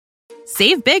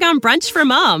Save big on brunch for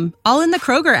mom, all in the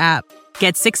Kroger app.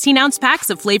 Get 16-ounce packs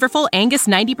of flavorful Angus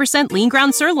 90% lean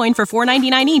ground sirloin for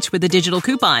 $4.99 each with a digital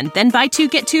coupon. Then buy 2,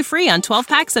 get 2 free on 12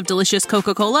 packs of delicious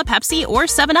Coca-Cola, Pepsi, or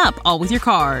 7-Up, all with your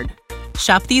card.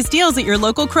 Shop these deals at your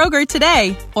local Kroger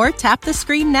today, or tap the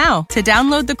screen now to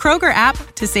download the Kroger app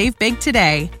to save big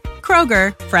today.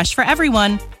 Kroger, fresh for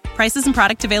everyone. Prices and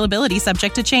product availability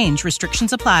subject to change.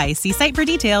 Restrictions apply. See site for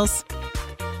details.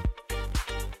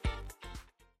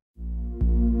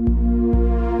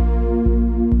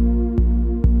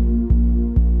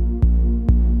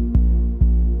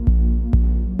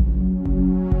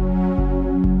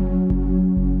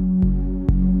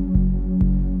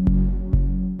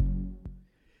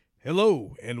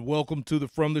 Hello, and welcome to the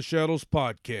From the Shadows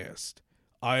podcast.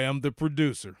 I am the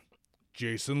producer,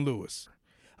 Jason Lewis.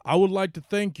 I would like to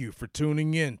thank you for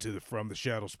tuning in to the From the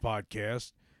Shadows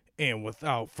podcast, and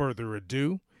without further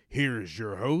ado, here is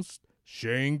your host,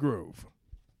 Shane Grove.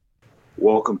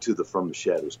 Welcome to the From the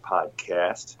Shadows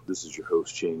podcast. This is your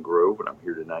host, Shane Grove, and I'm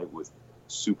here tonight with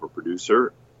super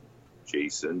producer,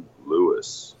 Jason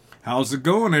Lewis. How's it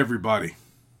going, everybody?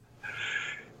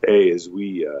 Hey, as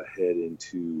we head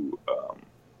into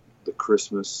the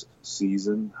Christmas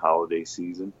season, holiday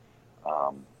season,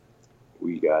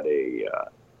 we got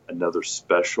another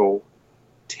special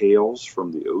Tales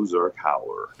from the Ozark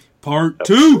Howler. Part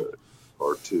two.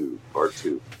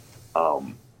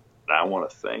 And I want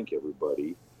to thank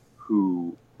everybody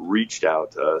who reached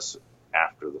out to us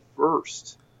after the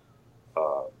first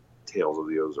Tales of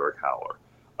the Ozark Howler.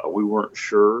 We weren't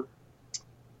sure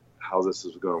how this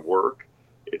was going to work.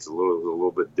 It's a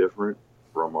little bit different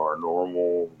from our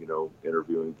normal,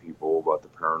 interviewing people about the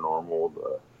paranormal,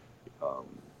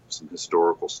 some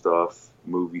historical stuff,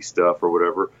 movie stuff, or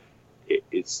whatever. It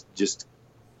was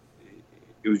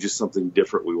just something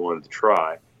different we wanted to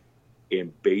try,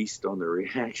 and based on the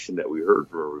reaction that we heard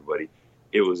from everybody,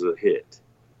 it was a hit.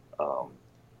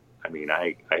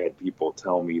 I had people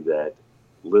tell me that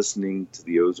listening to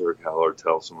the Ozark Howler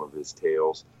tell some of his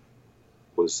tales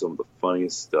was some of the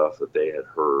funniest stuff that they had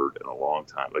heard in a long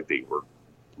time. Like, they were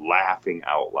laughing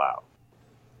out loud.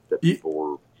 That people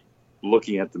were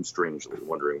looking at them strangely,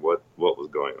 wondering what was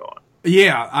going on.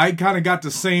 Yeah, I kind of got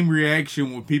the same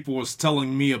reaction when people was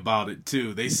telling me about it,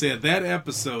 too. They said that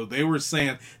episode, they were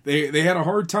saying they had a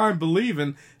hard time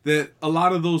believing that a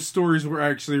lot of those stories were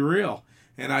actually real.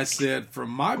 And I said,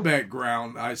 from my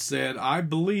background, I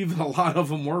believe a lot of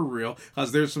them were real,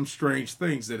 because there's some strange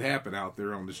things that happen out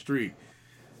there on the street.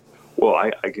 Well,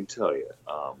 I can tell you,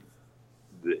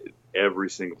 every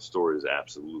single story is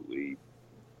absolutely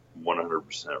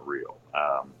 100% real.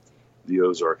 The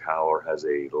Ozark Howler has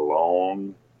a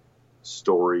long,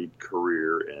 storied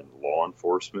career in law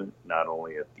enforcement, not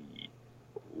only at the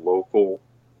local,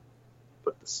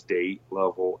 but the state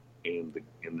level and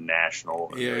in the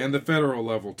national. And the federal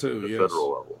level too. The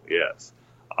federal level, yes.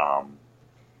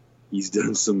 He's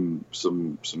done some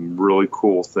really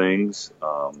cool things,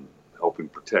 helping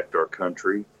protect our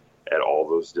country at all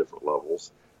those different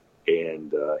levels.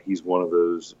 And he's one of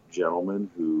those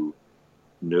gentlemen who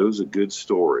knows a good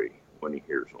story when he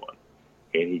hears one.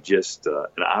 And he just,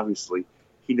 and obviously,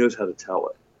 he knows how to tell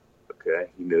it.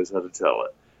 Okay? He knows how to tell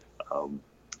it.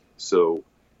 So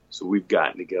we've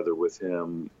gotten together with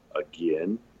him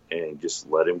again and just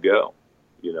let him go.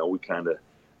 We kind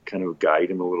of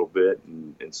guide him a little bit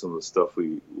and some of the stuff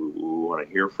we want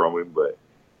to hear from him, but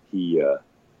he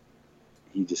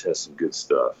just has some good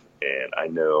stuff. And I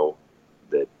know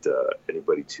that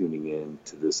anybody tuning in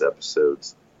to this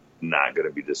episode's not going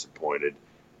to be disappointed.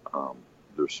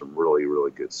 There's some really,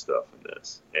 really good stuff in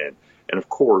this. And of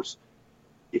course,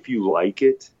 if you like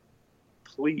it,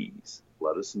 please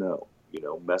let us know.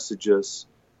 Message us,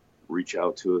 reach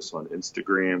out to us on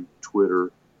Instagram,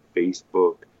 Twitter,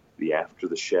 Facebook, the After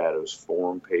the Shadows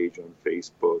forum page on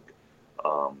Facebook.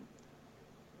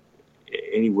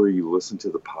 Anywhere you listen to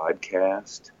the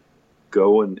podcast,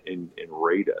 go and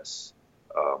rate us.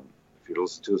 If you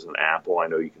listen to us on Apple, I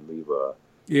know you can leave a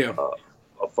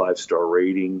 5-star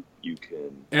rating. You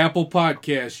can Apple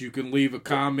Podcasts, you can leave a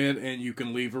comment and you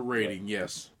can leave a rating.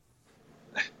 Yes,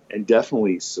 and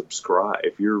definitely subscribe.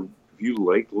 If you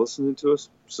like listening to us,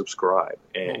 subscribe.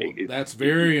 And that's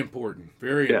very important.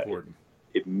 Very important.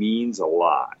 It means a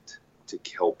lot to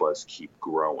help us keep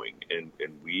growing, and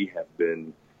we have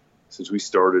been, since we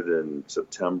started in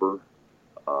September.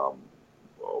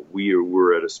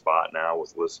 We're at a spot now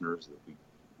with listeners that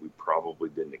we probably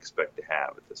didn't expect to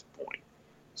have at this point.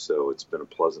 So it's been a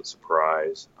pleasant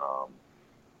surprise.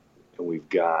 And we've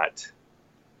got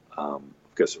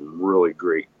some really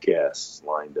great guests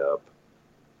lined up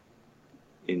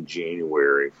in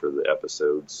January for the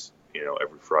episodes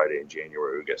every Friday in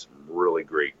January. We got some really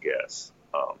great guests,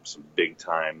 some big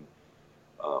time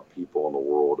people in the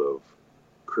world of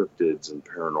cryptids and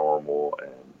paranormal,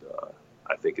 and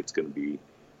I think it's going to be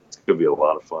a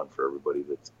lot of fun for everybody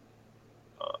that's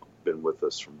been with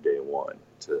us from day one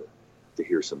to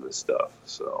hear some of this stuff.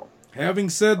 So, having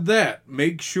said that,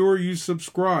 make sure you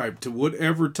subscribe to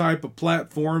whatever type of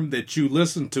platform that you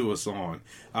listen to us on.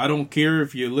 I don't care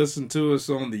if you listen to us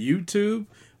on the YouTube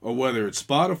or whether it's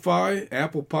Spotify,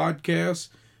 Apple Podcasts,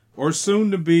 or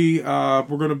soon to be, we're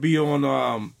going to be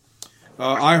on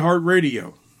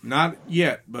iHeartRadio. Not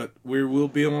yet, but we will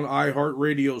be on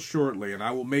iHeartRadio shortly, and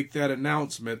I will make that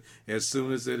announcement as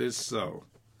soon as it is so.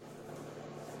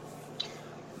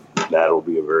 That'll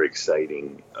be a very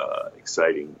exciting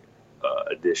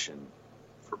addition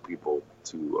for people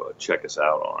to check us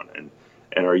out on,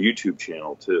 and our YouTube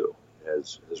channel too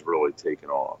has really taken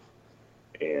off,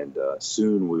 and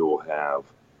soon we will have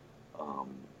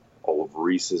all of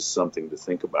Reese's Something to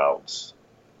Think About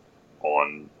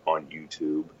on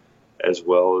YouTube, as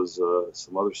well as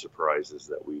some other surprises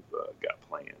that we've got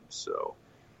planned. So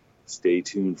stay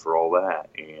tuned for all that,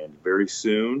 and very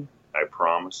soon, I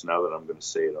promise, now that I'm going to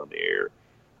say it on the air,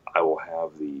 I will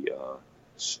have the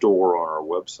store on our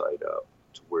website up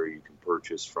to where you can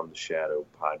purchase From the Shadow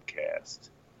podcast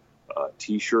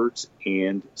t-shirts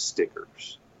and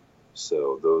stickers.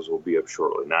 So those will be up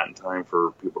shortly. Not in time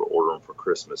for people to order them for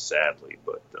Christmas, sadly,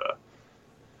 but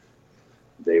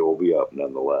they will be up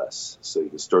nonetheless. So you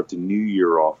can start the new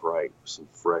year off right with some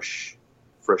fresh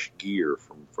gear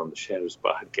from the Shadows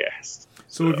podcast.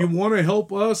 So if you want to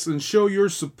help us and show your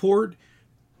support,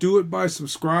 do it by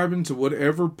subscribing to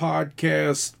whatever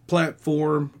podcast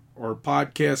platform or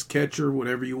podcast catcher,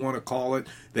 whatever you want to call it,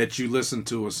 that you listen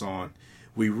to us on.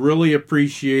 We really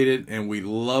appreciate it, and we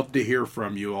love to hear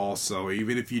from you also.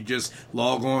 Even if you just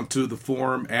log on to the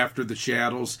forum after the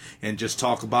Shadows and just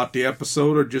talk about the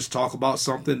episode or just talk about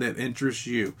something that interests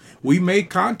you. We may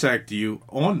contact you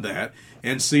on that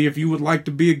and see if you would like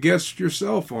to be a guest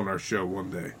yourself on our show one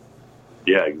day.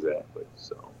 Yeah, exactly.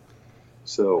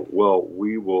 So well,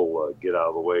 we will get out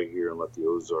of the way here and let the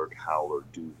Ozark Howler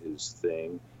do his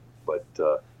thing. But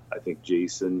I think,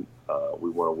 Jason, we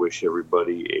want to wish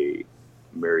everybody a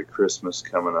Merry Christmas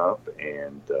coming up,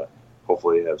 and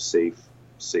hopefully have safe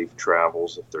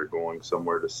travels if they're going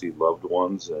somewhere to see loved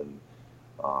ones, and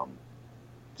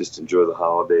just enjoy the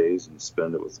holidays and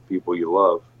spend it with the people you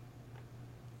love.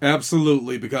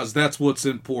 Absolutely, because that's what's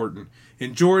important.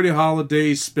 Enjoy the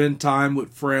holidays, spend time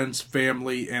with friends,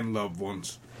 family, and loved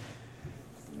ones.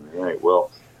 All right,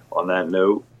 well, on that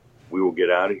note, we will get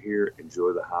out of here,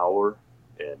 enjoy the Howler,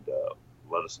 and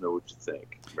let us know what you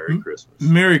think. Merry Christmas.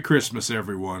 Merry Christmas,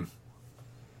 everyone.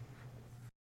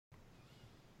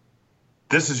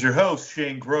 This is your host,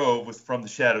 Shane Grove, with From the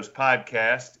Shadows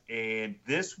podcast, and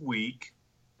this week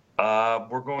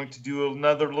we're going to do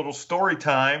another little story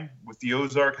time with the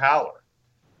Ozark Howler.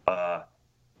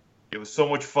 It was so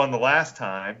much fun the last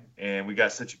time, and we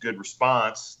got such a good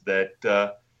response that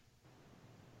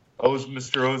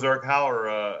Mr. Ozark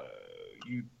Howler,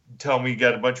 you tell me you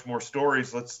got a bunch more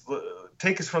stories. Let's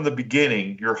take us from the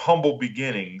beginning, your humble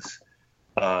beginnings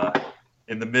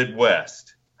in the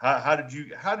Midwest. How did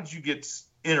you get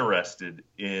interested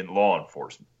in law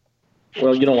enforcement?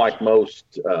 Well, like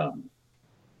most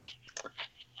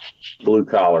blue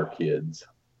collar kids,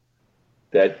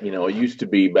 that it used to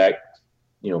be back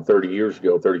 30 years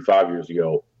ago, 35 years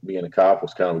ago, being a cop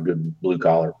was kind of a good blue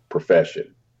collar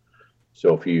profession.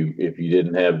 So if you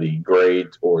didn't have the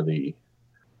grades or the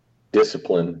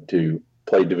discipline to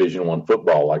play Division I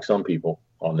football like some people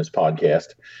on this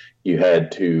podcast, you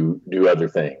had to do other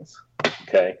things.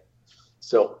 Okay,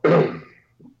 so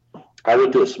I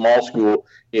went to a small school.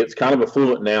 It's kind of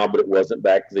affluent now, but it wasn't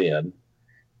back then.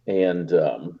 And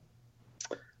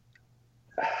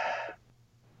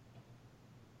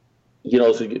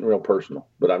this is getting real personal,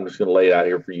 but I'm just going to lay it out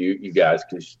here for you guys,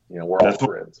 because we're all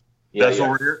friends. That's what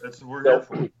we're here. That's what we're here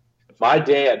for. My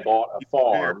dad bought a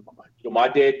farm. My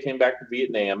dad came back to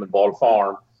Vietnam and bought a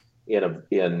farm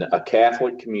in a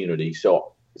Catholic community.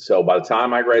 So by the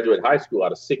time I graduated high school,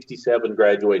 out of 67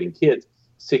 graduating kids,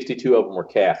 62 of them were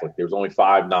Catholic. There was only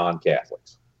 5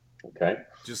 non-Catholics. Okay.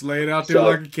 Just lay it out there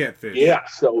like a catfish. Yeah.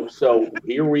 So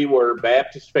here we were,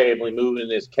 Baptist family, moving in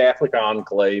this Catholic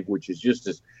enclave, which is just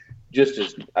as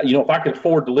if I could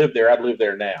afford to live there, I'd live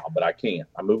there now, but I can't.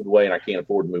 I moved away and I can't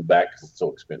afford to move back because it's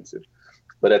so expensive.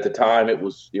 But at the time, it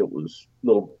was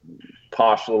little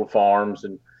posh little farms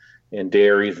and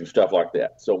dairies and stuff like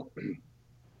that. So,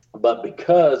 but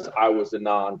because I was a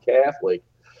non-Catholic,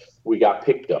 we got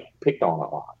picked on a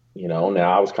lot.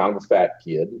 Now I was kind of a fat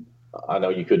kid, I know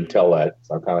you couldn't tell that.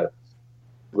 So I've kind of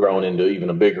grown into even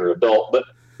a bigger adult. But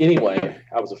anyway,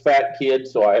 I was a fat kid,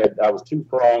 so I was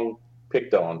two-pronged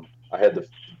picked on. I had the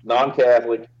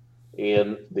non-Catholic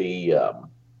and the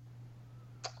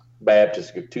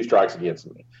Baptist, 2 strikes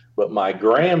against me. But my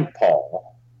grandpa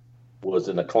was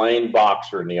an acclaimed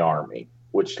boxer in the Army,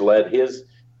 which led his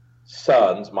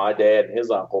sons, my dad and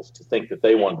his uncles, to think that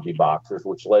they wanted to be boxers,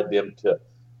 which led them to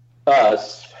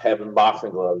us having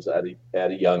boxing gloves at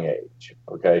a young age.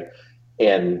 Okay.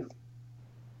 And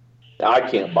I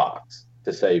can't box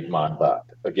to save my butt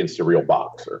against a real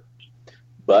boxer,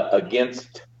 but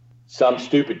against some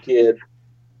stupid kid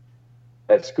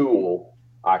at school,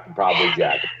 I can probably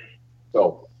jack it.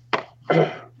 So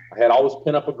I had all this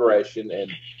pent up aggression,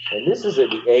 and this is in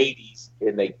the 80s,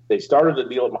 and they started a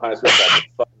deal at my high school called the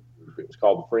Fun Group. It was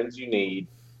called the Friends You Need,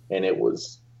 and it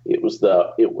was like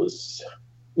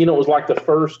the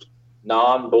first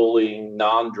non-bullying,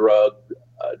 non-drug,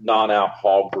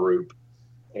 non-alcohol group,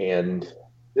 and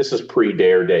this is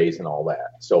pre-Dare days and all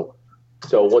that. So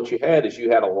what you had is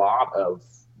you had a lot of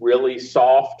really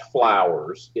soft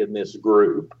flowers in this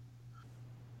group,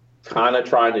 kind of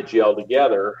trying to gel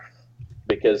together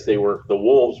because the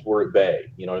wolves were at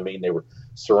bay. You know what I mean? They were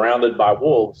surrounded by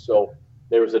wolves. So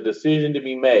there was a decision to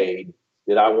be made.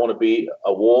 Did I want to be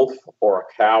a wolf or a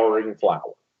cowering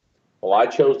flower? Well, I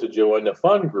chose to join the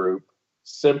Fun Group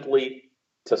simply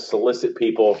to solicit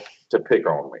people to pick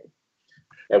on me,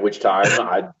 at which time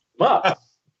I'd up.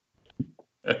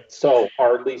 So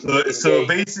hardly. So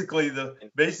basically,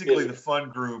 the Fun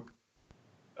Group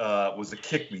was a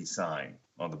kick me sign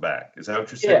on the back. Is that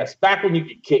what you're saying? Yes, back when you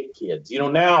could kick kids.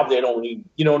 Now they don't even.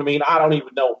 You know what I mean? I don't even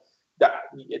know.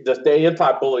 The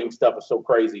anti-bullying stuff is so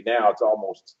crazy now. It's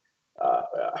almost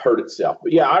hurt itself.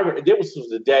 But yeah, this was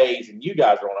the days, and you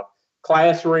guys are on them.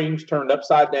 Class rings turned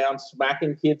upside down,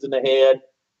 smacking kids in the head.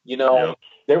 Yep.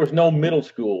 There was no middle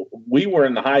school. We were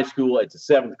in the high school at the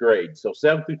 7th grade. So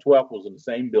 7th through 12th was in the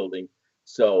same building.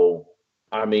 So,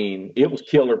 I mean, it was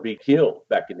kill or be killed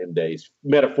back in them days,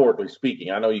 metaphorically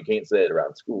speaking. I know you can't say it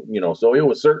around school, so it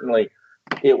was certainly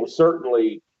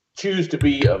choose to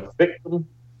be a victim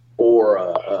or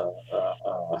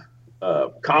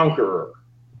a conqueror.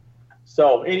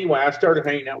 So anyway, I started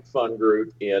hanging out with Fun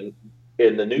Group, and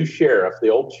the new sheriff, the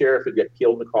old sheriff, had got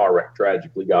killed in a car wreck,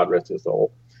 tragically, God rest his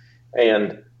soul.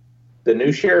 And the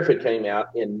new sheriff had came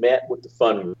out and met with the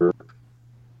Fun Group.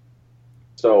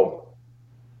 So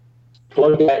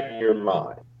plug that in your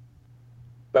mind.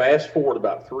 Fast forward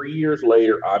about 3 years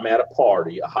later, I'm at a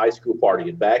party, a high school party.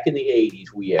 And back in the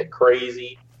 80s, we had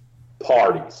crazy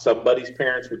parties. Somebody's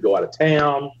parents would go out of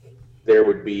town. There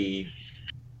would be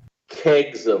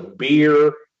kegs of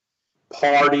beer,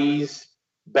 parties,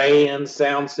 bands,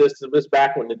 sound system. This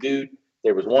back when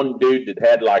there was one dude that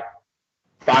had like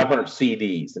 500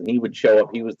 CDs, and he would show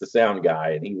up. He was the sound guy,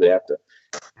 and he would have to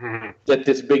set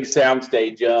this big sound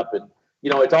stage up. And,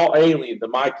 it's all alien to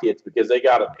my kids because they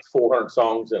got 400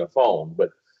 songs in a phone. But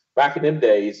back in them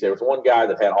days, there was one guy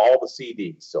that had all the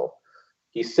CDs. So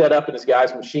he set up in this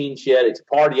guy's machine shed. It's a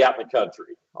party out in the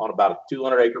country on about a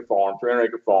 200-acre farm,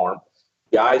 300-acre farm.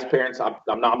 Guy's parents, I'm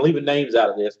leaving names out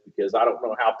of this because I don't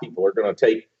know how people are going to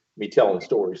take me telling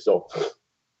stories. So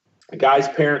the guy's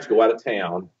parents go out of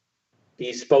town.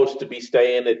 He's supposed to be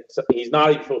he's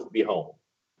not even supposed to be home,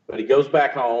 but he goes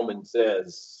back home and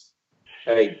says,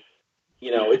 hey,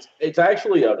 it's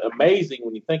actually amazing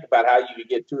when you think about how you could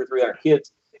get 200 or 300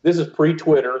 kids. This is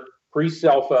pre-Twitter,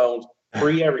 pre-cell phones,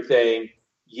 pre-everything.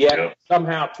 Yet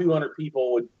somehow 200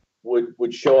 people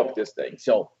would show up at this thing.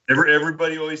 So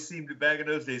everybody always seemed to, back in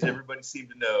those days, everybody seemed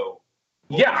to know.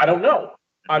 Yeah, I don't know.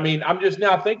 I mean, I'm just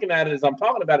now thinking at it as I'm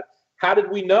talking about it. How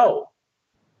did we know?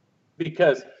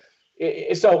 Because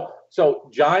so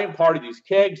giant party, these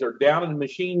kegs are down in the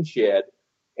machine shed,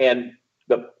 and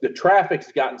the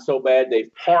traffic's gotten so bad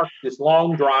they've parked this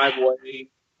long driveway.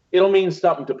 It'll mean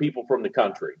something to people from the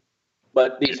country.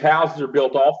 But these houses are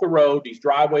built off the road. These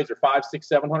driveways are 500, 600,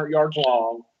 700 yards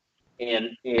long.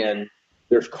 And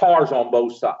there's cars on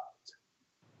both sides.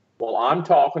 Well, I'm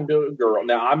talking to a girl.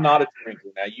 Now, I'm not a drinker.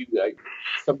 Now,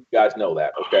 some of you guys know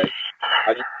that, okay?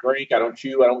 I don't drink. I don't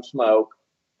chew. I don't smoke.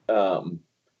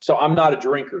 So I'm not a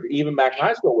drinker. Even back in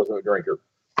high school, I wasn't a drinker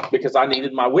because I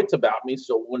needed my wits about me.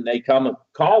 So when they come and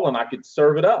call, and I could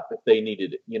serve it up if they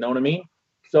needed it. You know what I mean?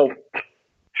 So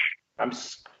I'm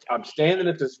standing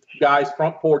at this guy's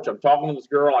front porch. I'm talking to this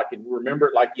girl. I can remember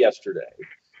it like yesterday.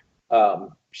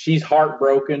 She's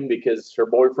heartbroken because her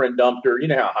boyfriend dumped her. You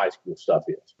know how high school stuff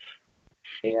is.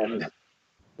 And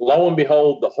lo and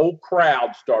behold, the whole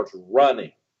crowd starts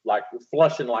running, like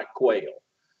flushing like quail.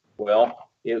 Well,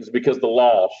 it was because the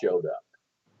law showed up.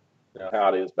 You know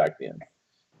how it is back then.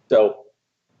 So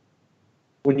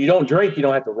when you don't drink, you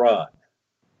don't have to run.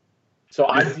 So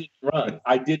I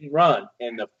didn't run.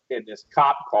 And this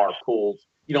cop car pulls,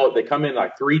 you know, they come in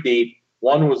like 3 deep.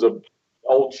 One was a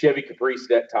old Chevy Caprice at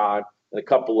that time, and a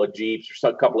couple of Jeeps or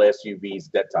a couple of SUVs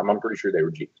at that time. I'm pretty sure they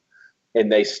were Jeeps.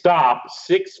 And they stop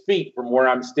 6 feet from where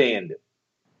I'm standing.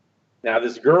 Now,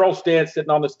 this girl stands sitting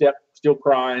on the step, still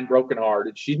crying,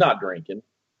 brokenhearted. She's not drinking,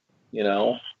 you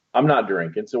know. I'm not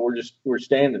drinking, so we're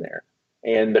standing there.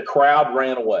 And the crowd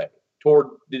ran away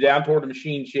down toward the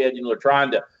machine shed. You know, they're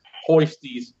trying to hoist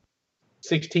these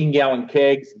 16-gallon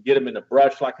kegs and get them in the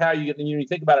brush. Like, how are you going to, you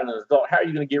think about it as an adult, how are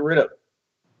you going to get rid of it?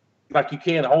 Like, you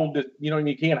can't hold this, you know,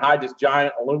 you can't hide this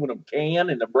giant aluminum can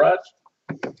in the brush.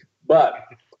 But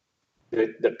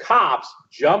the cops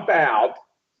jump out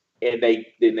and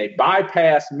they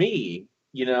bypass me,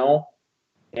 you know,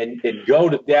 and go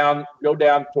down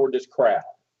toward this crowd.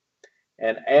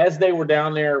 And as they were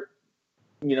down there,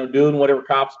 you know, doing whatever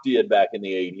cops did back in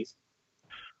the 80s,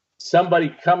 somebody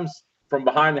comes from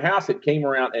behind the house that came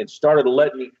around and started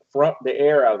letting the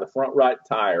air out of the front right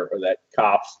tire of that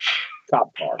cop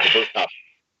car, the first cop.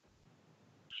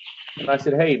 And I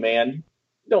said, "Hey, man,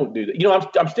 don't do that." You know,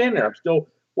 I'm standing there. I'm still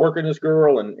working this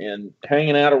girl and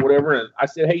hanging out or whatever. And I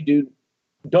said, "Hey, dude,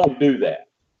 don't do that."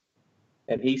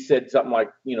 And he said something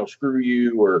like, you know, "Screw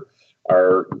you," or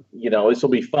you know, "This will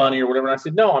be funny," or whatever. And I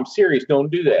said, "No, I'm serious. Don't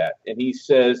do that." And he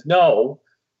says, "No,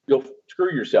 you'll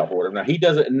screw yourself," or whatever. Now, he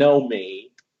doesn't know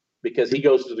me because he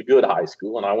goes to the good high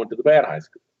school and I went to the bad high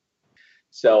school.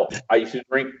 So I used to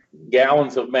drink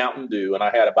gallons of Mountain Dew, and I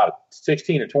had about a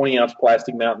 16 or 20 ounce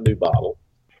plastic Mountain Dew bottle.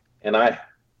 And I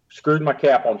screwed my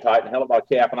cap on tight and held up my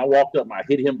cap, and I walked up and I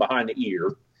hit him behind the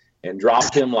ear and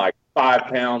dropped him like 5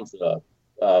 pounds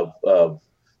of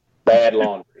bad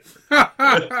laundry.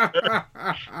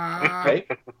 Okay.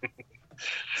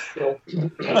 So,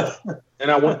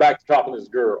 and I went back to talking to this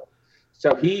girl.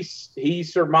 So he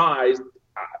surmised,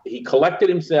 he collected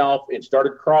himself and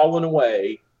started crawling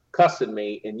away, cussing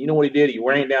me. And you know what he did? He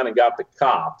ran down and got the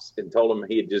cops and told them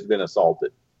he had just been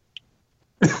assaulted.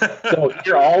 So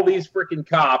here, all these freaking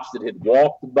cops that had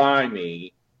walked by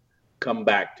me come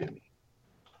back to me.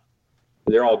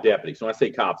 They're all deputies. When I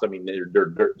say cops, I mean they're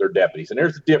deputies. And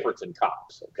there's a difference in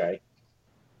cops, okay?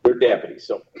 They're deputies.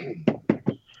 So,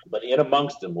 but in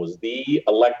amongst them was the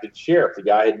elected sheriff, the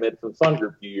guy I had met from Fun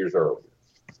Group a few years earlier.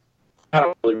 I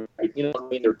don't really, you know what I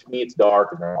mean? To me, it's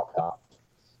dark and they're all cops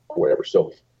or whatever.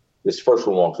 So this first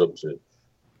one walks up and says,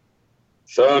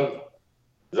 "Son,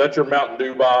 is that your Mountain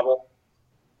Dew bottle?"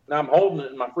 And I'm holding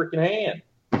it in my freaking hand.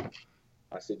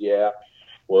 I said, "Yeah."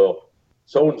 "Well,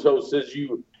 so-and-so says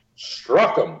you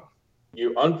struck them.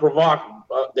 You unprovoked.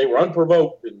 They were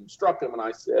unprovoked and struck him." And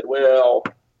I said, "Well,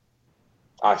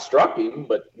 I struck him,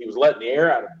 but he was letting the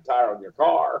air out of the tire on your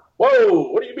car." "Whoa,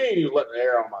 what do you mean he was letting the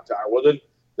air out of my tire?" Well, then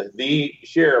the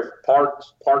sheriff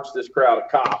parts this crowd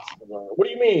of cops. "What do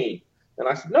you mean?" And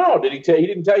I said, "No, he didn't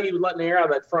tell you he was letting the air out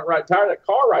of that front right tire of that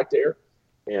car right there?"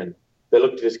 And they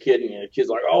looked at this kid, and the kid's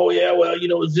like, "Oh, yeah, well, you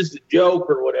know, it was just a joke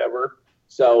or whatever."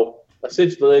 So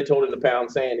essentially, they told him to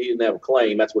pound sand. He didn't have a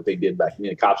claim. That's what they did back then.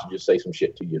 The cops would just say some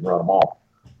shit to you and run them off.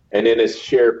 And then this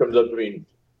sheriff comes up to me, and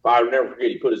I'll never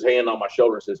forget, he put his hand on my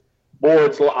shoulder and says, "Boy,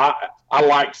 I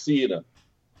like seeing a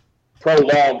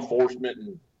pro-law enforcement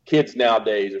and kids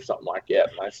nowadays," or something like that.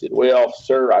 And I said, "Well,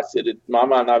 sir," I said, "in my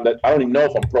mind, I don't even know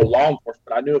if I'm pro-law enforcement,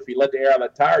 but I knew if he let the air out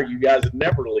of that tire, you guys would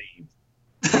never leave."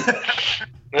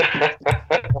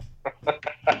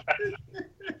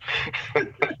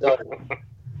 So,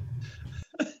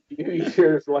 a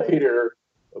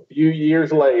few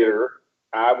years later,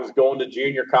 I was going to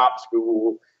junior cop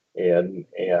school, and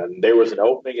there was an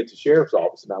opening at the sheriff's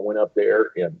office, and I went up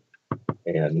there, and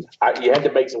you had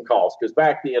to make some calls because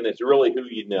back then it's really who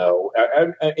you know.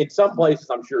 In some places,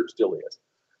 I'm sure it still is.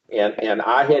 And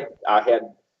I had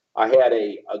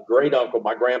a great uncle.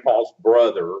 My grandpa's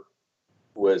brother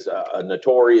was a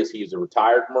notorious. He was a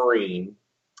retired Marine.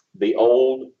 The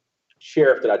old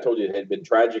sheriff that I told you had been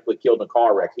tragically killed in a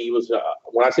car wreck. He was,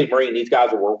 when I say Marine, these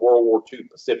guys were World War II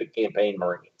Pacific Campaign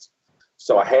Marines.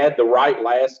 So I had the right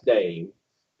last name,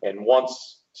 and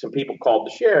once some people called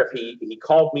the sheriff, he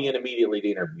called me in immediately to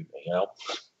interview me, you know,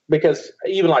 because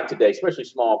even like today, especially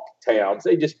small towns,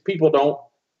 people don't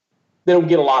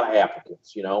get a lot of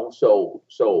applicants, you know, so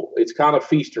it's kind of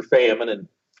feast or famine, and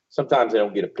sometimes they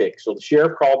don't get a pick. So the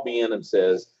sheriff called me in and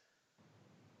says,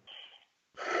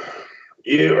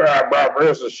 "This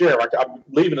is the sheriff." I'm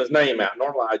leaving his name out.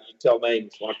 Normally, you tell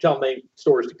names. When I tell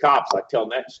stories to cops, I tell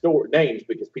names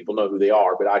because people know who they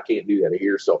are, but I can't do that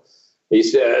here. So he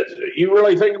says, "You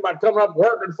really thinking about coming up and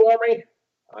working for me?"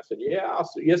 I said, yeah,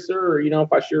 yes, sir.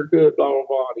 If I sure could, blah, blah,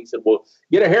 blah. And he said, well,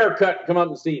 get a haircut and come up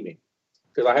and see me.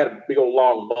 Because I had a big old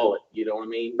long mullet, you know what I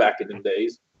mean, back in the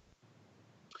days.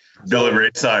 Billy Ray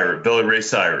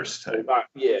Cyrus type.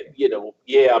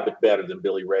 Yeah, but better than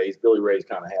Billy Ray's. Billy Ray's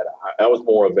kind of I was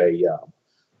more of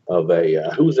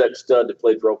a who's that stud that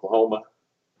played for Oklahoma?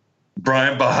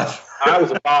 Brian Bosworth. I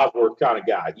was a Bosworth kind of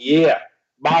guy. Yeah,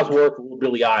 Bosworth or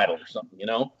Billy Idol or something,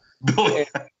 Billy.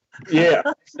 Yeah,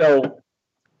 so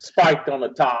spiked on the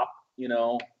top,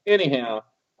 Anyhow.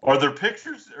 Are there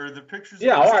pictures?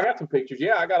 Yeah, I got some pictures.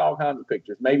 Yeah, I got all kinds of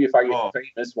pictures. Maybe if I get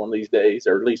famous one of these days,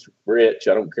 or at least rich,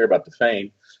 I don't care about the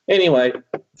fame. Anyway,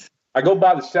 I go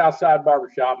by the Southside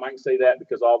Barbershop, and I can say that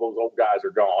because all those old guys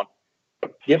are gone.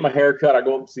 Get my hair cut. I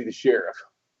go up and see the sheriff.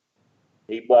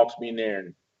 He walks me in there,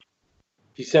 and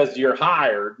he says, "You're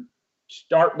hired.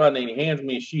 Start Monday." And he hands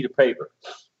me a sheet of paper,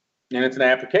 and it's an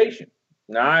application.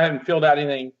 Now, I haven't filled out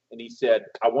anything, and he said,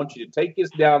 "I want you to take this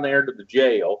down there to the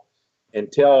jail and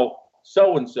tell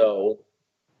so-and-so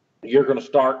you're going to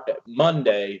start at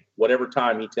Monday, whatever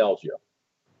time he tells you."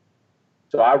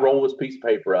 So I roll this piece of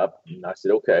paper up, and I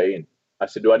said, okay. And I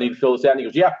said, do I need to fill this out? And he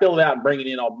goes, yeah, fill it out and bring it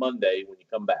in on Monday when you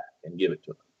come back and give it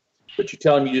to him. But you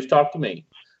tell him you just talk to me.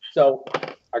 So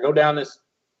I go down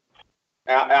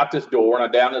out this door, and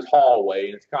I'm down this hallway,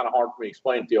 and it's kind of hard for me to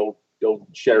explain to the old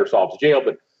sheriff's office jail,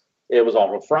 but it was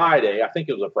on a Friday. I think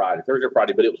it was a Friday, Thursday or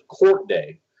Friday, but it was court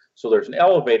day. So there's an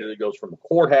elevator that goes from the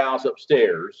courthouse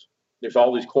upstairs. There's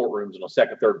all these courtrooms on the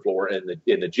second, third floor, and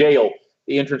in the jail,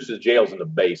 the entrance to the jail is in the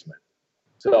basement.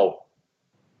 So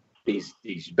these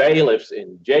bailiffs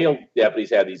and jail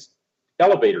deputies have these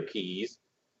elevator keys,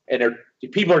 and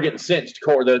people are getting sentenced to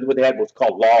court. They had what's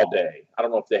called law day. I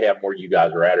don't know if they have where you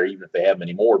guys are at, or even if they have them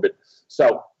anymore. But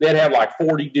so they'd have like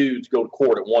 40 dudes go to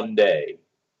court at one day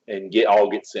and all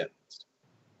get sentenced.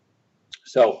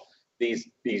 So these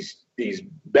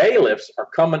bailiffs are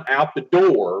coming out the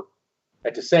door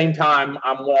at the same time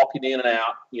I'm walking in and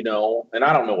out, and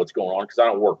I don't know what's going on because I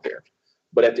don't work there.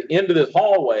 But at the end of this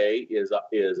hallway is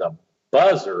a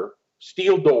buzzer,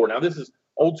 steel door. Now, this is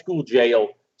old school jail,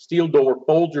 steel door,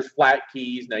 Folgers flat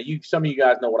keys. Now, some of you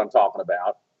guys know what I'm talking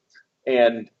about.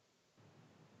 And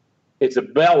it's a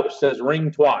bell that says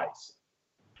ring twice.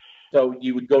 So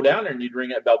you would go down there and you'd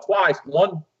ring that bell twice.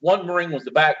 One ring was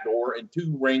the back door, and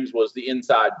 2 rings was the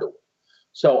inside door.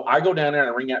 So I go down there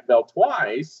and I ring that bell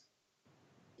twice.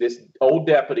 This old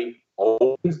deputy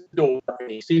opens the door, and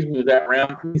he sees me with that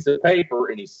round piece of paper,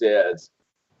 and he says,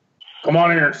 "Come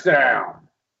on in here and sit down."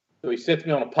 So he sits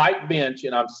me on a pipe bench,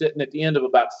 and I'm sitting at the end of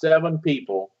about 7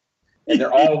 people, and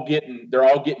they're all getting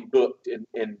booked.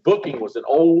 And booking was an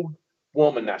old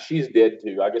woman. Now she's dead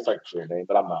too. I guess I could say her name,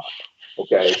 but I'm not.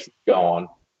 Okay, she's gone.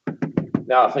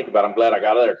 Now I think about it, I'm glad I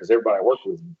got out of there because everybody I worked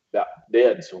with was about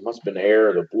dead, so it must have been the air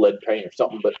or the lead paint or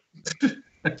something.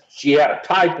 But she had a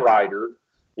typewriter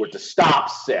with the stop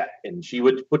set, and she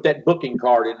would put that booking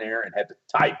card in there and had to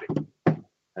type it.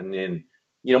 And then,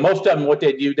 most of them, what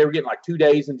they do, they were getting like 2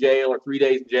 days in jail or 3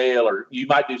 days in jail, or you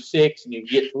might do 6 and you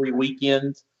get 3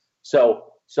 weekends. So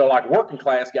like working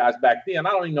class guys back then,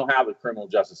 I don't even know how the criminal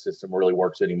justice system really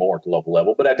works anymore at the local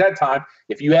level. But at that time,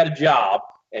 if you had a job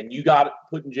and you got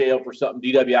put in jail for something,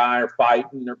 DWI or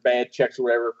fighting or bad checks or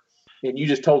whatever, and you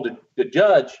just told the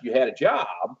judge you had a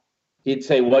job, he'd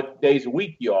say, what days a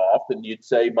week you off? And you'd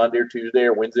say Monday or Tuesday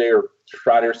or Wednesday or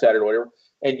Friday or Saturday or whatever.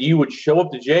 And you would show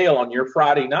up to jail on your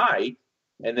Friday night,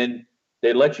 and then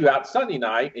they'd let you out Sunday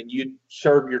night, and you'd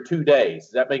serve your 2 days.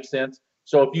 Does that make sense?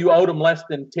 So if you owed him less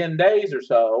than 10 days or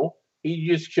so, he'd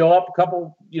just show up a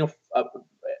couple,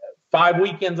 5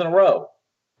 weekends in a row.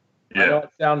 Yeah. I know it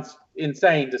sounds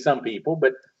insane to some people,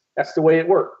 but that's the way it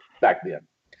worked back then.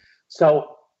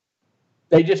 So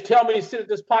they just tell me to sit at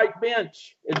this pipe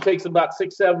bench. It takes about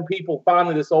 6, 7 people.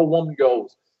 Finally, this old woman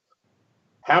goes,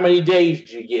 "How many days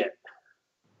did you get?"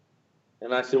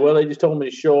 And I said, "Well, they just told me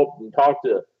to show up and talk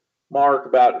to Mark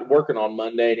about working on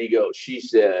Monday." And she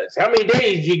says, "How many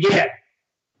days did you get?"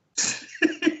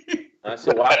 I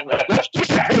said, "Well, I don't know. Let's get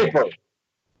the paper."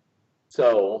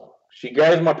 So she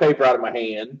grabs my paper out of my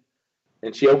hand,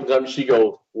 and she opens up and she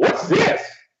goes, "What's this?"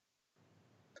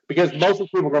 Because most of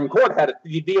the people from court had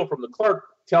a deal from the clerk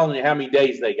telling you how many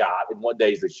days they got and what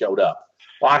days they showed up.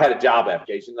 Well, I had a job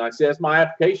application, and I said, "That's my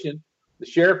application. The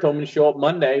sheriff told me to show up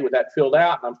Monday with that filled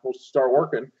out, and I'm supposed to start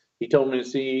working. He told me to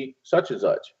see such and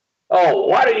such." "Oh,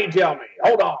 why did he tell me?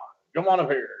 Hold on. Come on up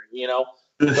here."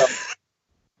 So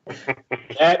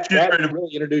that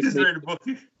really introduced me.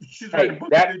 She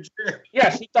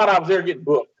thought I was there getting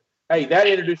booked. Hey, that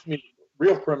introduced me to the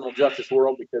real criminal justice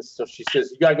world because she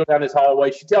says, "You got to go down this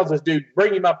hallway." She tells this dude,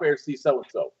 "Bring him up here to see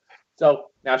so-and-so."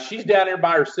 So now she's down there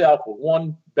by herself with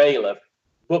one bailiff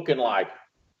booking like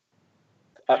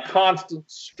a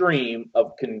constant stream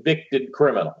of convicted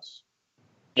criminals.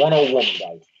 One old woman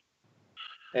dies,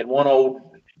 and one old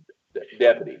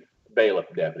bailiff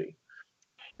deputy.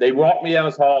 They walk me down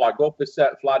this hall. I go up this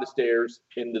flight of stairs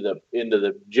into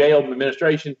the jail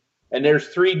administration, and there's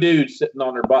 3 dudes sitting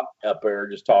on their butt up there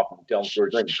just talking, telling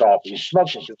stories, drinking coffee, and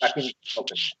smoking because I couldn't smoke.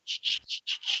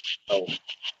 So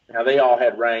now they all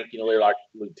had rank, they're like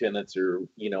lieutenants or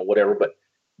whatever,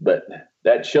 but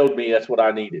that showed me that's what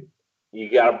I needed. You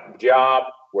got a job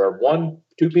where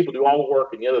 2 people do all the work,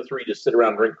 and the other 3 just sit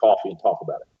around and drink coffee and talk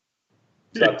about it.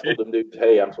 So I told them dudes,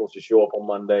 hey, I'm supposed to show up on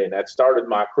Monday, and that started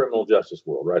my criminal justice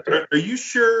world right there. Are you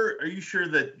sure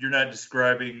that you're not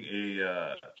describing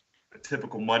a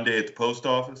typical Monday at the post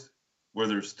office where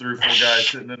there's 3 or 4 guys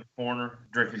sitting in the corner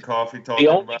drinking coffee, talking?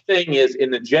 The only thing is,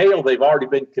 in the jail, they've already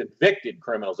been convicted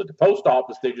criminals. At the post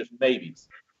office, they're just maybes.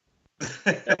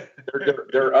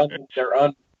 they're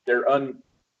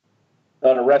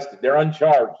unarrested. They're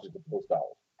uncharged at the post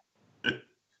office.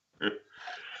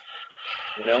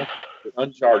 They're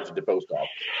uncharged at the post office.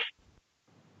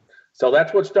 So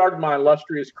that's what started my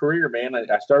illustrious career, man.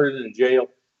 I started in the jail,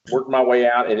 worked my way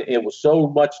out, and it was so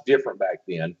much different back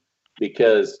then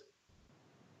because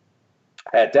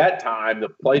at that time, the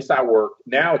place I worked,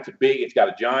 now it's got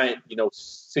a giant,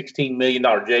 $16 million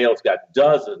jail. It's got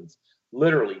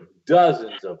literally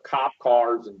dozens of cop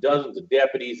cars and dozens of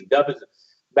deputies and dozens.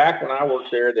 Back when I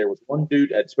worked there was one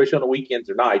dude, especially on the weekends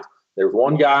or nights, there was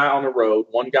one guy on the road,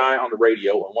 one guy on the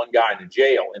radio, and one guy in the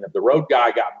jail. And if the road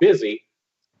guy got busy,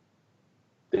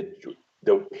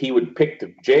 he would pick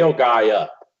the jail guy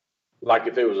up. Like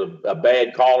if it was a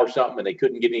bad call or something and they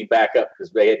couldn't get any back up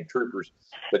because they had troopers,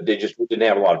 but they just didn't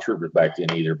have a lot of troopers back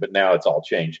then either. But now it's all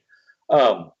changed.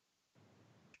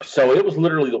 So it was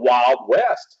literally the Wild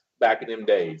West back in them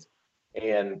days.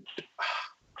 And,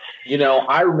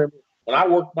 I remember when I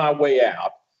worked my way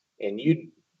out and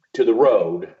to the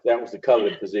road, that was the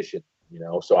coveted position,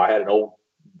 So I had an old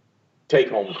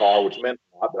take-home car, which meant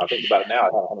a lot, but I think about it now, it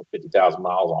had 150,000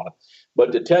 miles on it.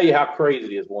 But to tell you how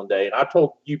crazy it is one day, and I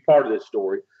told you part of this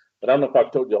story, but I don't know if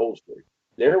I've told you the whole story.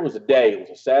 There was a day, it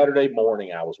was a Saturday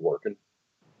morning I was working,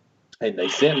 and they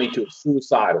sent me to a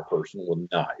suicidal person with a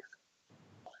knife.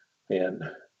 And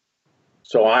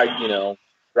so I,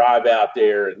 drive out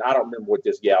there, and I don't remember what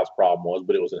this gal's problem was,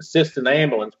 but it was an assistant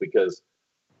ambulance because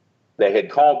they had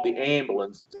called the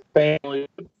ambulance, the family,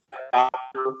 the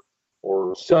doctor,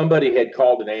 or somebody had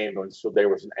called an ambulance. So there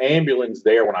was an ambulance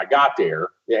there when I got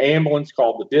there. The ambulance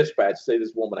called the dispatch, say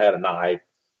this woman had a knife.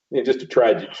 It's just a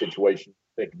tragic situation.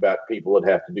 Think about people that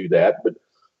have to do that, but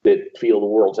that feel the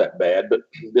world's that bad. But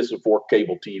this is before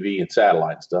cable TV and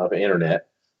satellite and stuff, and internet.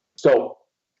 So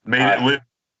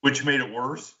which made it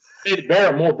worse? Made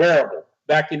it more bearable.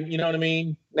 Back in, you know what I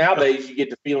mean? Nowadays, you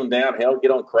get to feeling down. Hell, get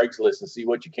on Craigslist and see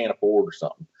what you can't afford or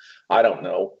something. I don't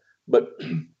know. But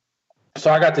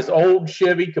so I got this old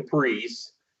Chevy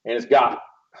Caprice, and it's got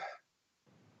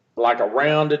like a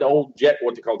rounded old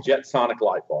what they call Jet Sonic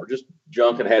light bar, just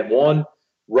junk, and had one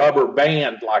rubber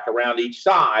band like around each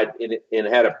side, and it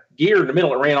had a gear in the middle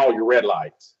that ran all your red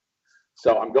lights.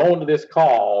 So I'm going to this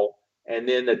call, and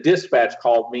then the dispatch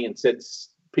called me and said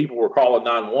people were calling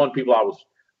 911, people I was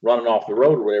running off the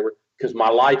road or whatever, because my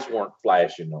lights weren't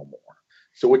flashing no more.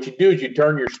 So what you do is you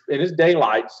turn and it's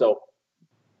daylight, so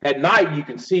at night you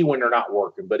can see when they're not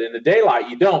working, but in the daylight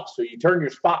you don't. So you turn your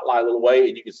spotlight a little way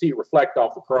and you can see it reflect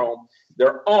off the chrome.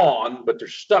 They're on, but they're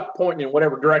stuck pointing in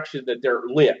whatever direction that they're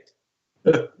lit.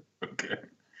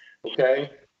 Okay.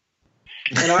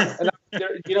 And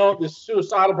this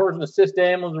suicidal person, assist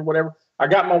ambulance or whatever, I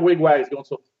got my wig wags going.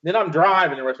 So then I'm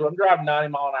driving the rest. So I'm driving 90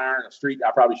 mile an hour in a street I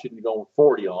probably shouldn't be going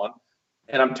 40 on.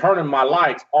 And I'm turning my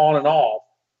lights on and off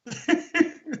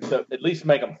to at least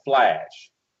make them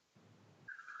flash.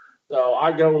 So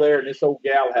I go there, and this old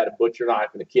gal had a butcher knife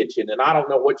in the kitchen. And I don't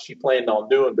know what she planned on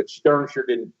doing, but she darn sure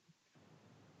didn't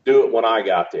do it when I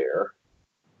got there.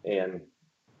 And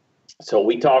so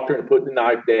we talked her into putting the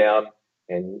knife down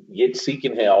and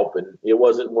seeking help. And it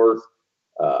wasn't worth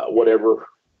whatever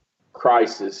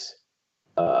crisis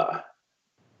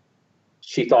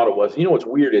she thought it was. You know what's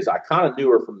weird is I kind of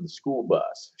knew her from the school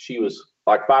bus. She was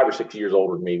like 5 or 6 years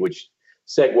older than me, which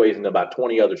segues into about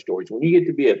 20 other stories. When you get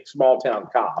to be a small town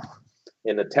cop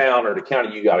in the town or the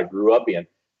county you grew up in,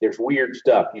 there's weird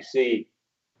stuff. You see,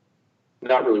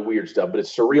 not really weird stuff, but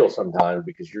it's surreal sometimes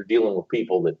because you're dealing with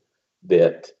people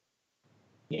that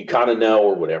you kind of know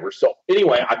or whatever. So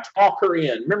anyway, I talk her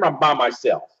in. Remember, I'm by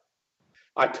myself.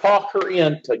 I talk her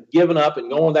into giving up and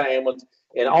going to the ambulance,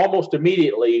 and almost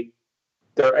immediately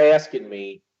they're asking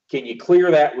me, Can you clear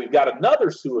that? We've got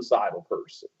another suicidal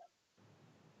person.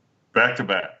 Back to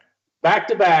back. Back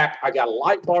to back. I got a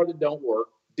light bar that don't work.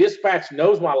 Dispatch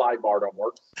knows my light bar don't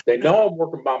work. They know I'm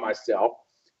working by myself.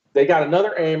 They got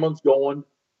another ambulance going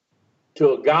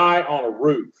to a guy on a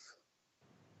roof.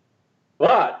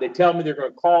 But they tell me they're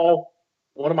going to call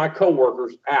one of my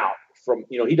coworkers out from,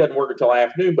 he doesn't work until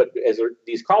afternoon, but as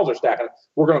these calls are stacking,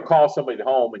 we're going to call somebody at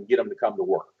home and get them to come to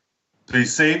work. So you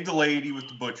saved the lady with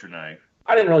the butcher knife.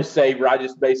 I didn't really save her. I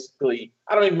just basically,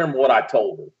 I don't even remember what I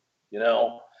told her.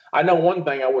 I know one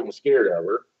thing, I wasn't scared of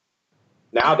her.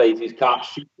 Nowadays, these cops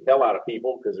shoot the hell out of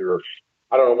people because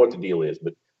I don't know what the deal is,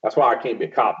 but that's why I can't be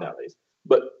a cop nowadays.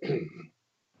 But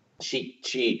she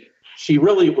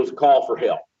really was a call for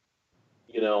help.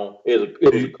 It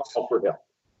was a call for help.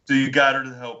 So you got her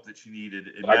the help that she needed.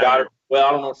 And I got her. Well,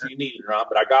 I don't know if she needed it or not,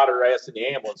 but I got her ass in the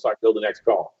ambulance so I could go to the next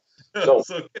call. So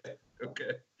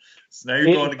okay. So now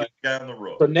you're going to get the guy on the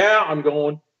road. So now I'm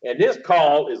going, and this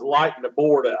call is lighting the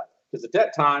board up because at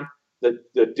that time the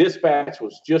dispatch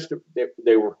was just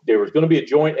there was going to be a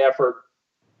joint effort.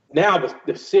 Now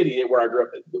the city where I grew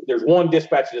up, there's one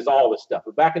dispatch that does all this stuff.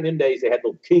 But back in them days, they had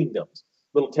little kingdoms.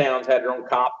 Little towns had their own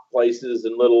cop places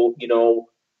and little,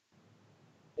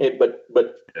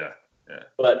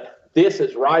 But this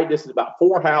is right. This is about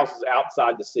 4 houses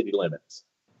outside the city limits.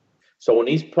 So when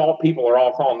these people are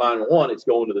all calling 911, it's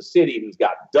going to the city who's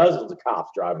got dozens of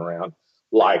cops driving around,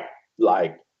 like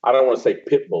I don't want to say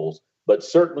pit bulls, but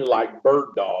certainly like bird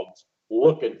dogs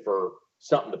looking for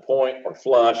something to point or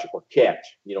flush or catch.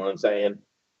 You know what I'm saying?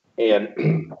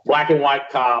 And black and white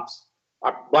cop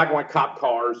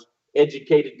cars,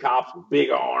 educated cops with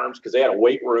big arms because they had a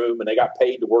weight room and they got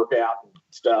paid to work out and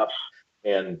stuff,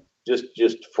 and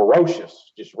just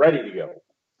ferocious, just ready to go.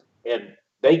 And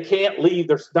they can't leave.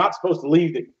 They're not supposed to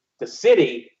leave the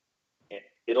city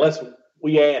unless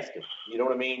we ask them. You know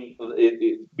what I mean?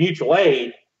 Mutual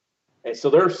aid. And so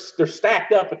they're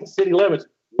stacked up at the city limits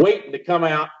waiting to come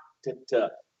out to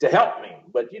help me.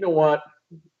 But you know what?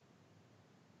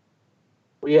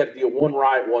 We had to deal one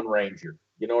right, one ranger.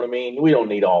 You know what I mean? We don't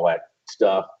need all that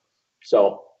stuff.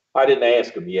 So I didn't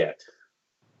ask them yet.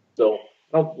 So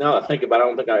now that I think about it, I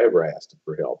don't think I ever asked them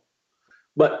for help.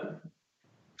 But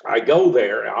I go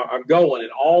there, I'm going,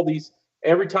 and all these,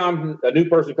 every time a new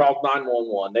person calls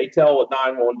 911, they tell a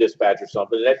 911 dispatcher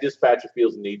something, and that dispatcher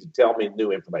feels the need to tell me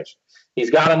new information. He's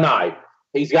got a knife.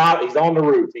 He's on the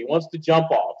roof. He wants to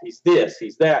jump off. He's this,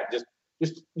 he's that. Just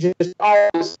all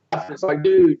this stuff. It's like,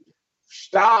 dude,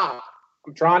 stop.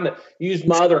 I'm trying to use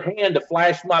my other hand to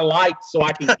flash my light so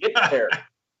I can get there.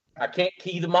 I can't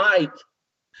key the mic.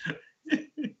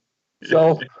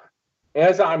 So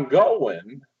as I'm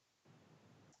going,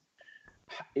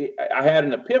 I had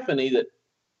an epiphany that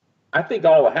I think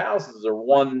all the houses are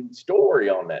one story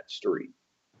on that street.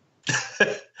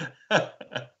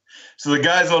 So the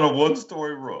guy's on a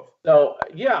 1-story roof. So,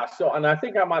 yeah. And I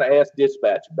think I might have asked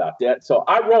dispatch about that. So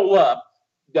I roll up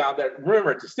down there.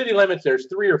 Remember, at the city limits, there's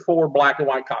 3 or 4 black and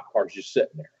white cop cars just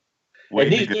sitting there.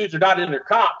 And these dudes are not in their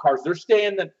cop cars. They're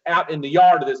standing out in the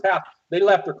yard of this house. They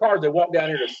left their cars. They walked down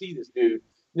here to see this dude.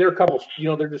 There are a couple,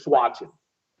 they're just watching.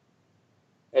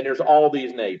 And there's all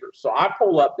these neighbors. So I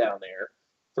pull up down there,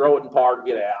 throw it in park,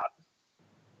 get out.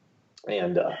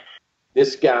 And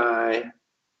this guy,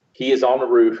 he is on the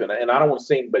roof. And I don't want to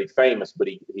say anybody famous, but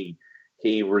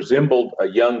he resembled a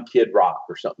young Kid Rock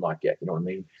or something like that. You know what I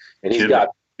mean? And he's got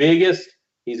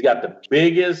the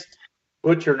biggest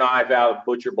butcher knife out of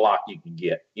butcher block you can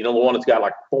get. You know, the one that's got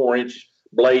like a 4-inch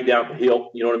blade down the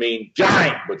hilt. You know what I mean?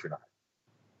 Giant butcher knife.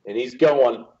 And he's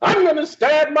going, I'm going to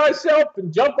stab myself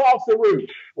and jump off the roof.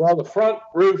 Well, the front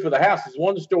roof of the house is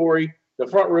 1 story. The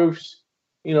front roof's,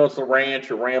 it's a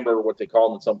ranch or rambler or what they call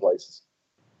them in some places.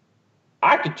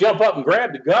 I could jump up and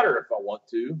grab the gutter if I want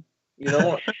to,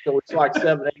 so it's like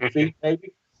 7, 8 feet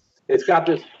maybe. It's got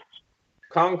this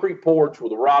concrete porch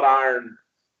with a wrought iron,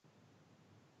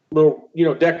 little,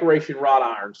 decoration wrought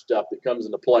iron stuff that comes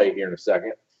into play here in a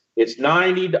second. It's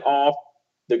 90 off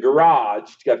the garage.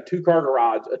 It's got a 2-car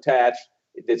garage attached.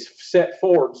 It's set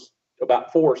forward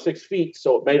about 4 or 6 feet,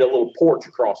 so it made a little porch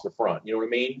across the front. You know what I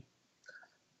mean?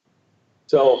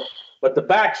 So, but the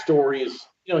backstory is,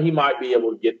 he might be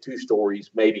able to get 2 stories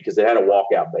maybe because they had a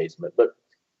walkout basement. But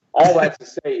all that to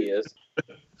say is,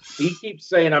 he keeps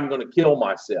saying, I'm going to kill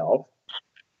myself.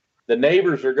 The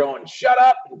neighbors are going, shut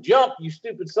up and jump, you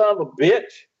stupid son of a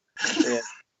bitch. And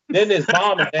then his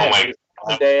mom and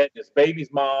dad, his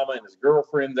baby's mama and his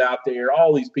girlfriend's out there.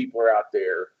 All these people are out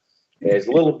there. His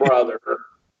little brother.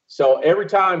 So every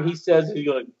time he says he's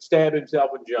going to stab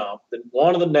himself and jump, then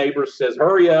one of the neighbors says,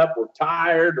 hurry up, we're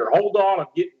tired, or hold on, I'm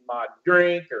getting my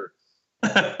drink, or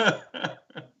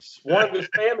One of his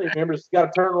family members has got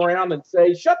to turn around and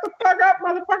say, "Shut the fuck up,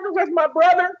 motherfuckers! That's my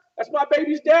brother. That's my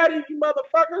baby's daddy, you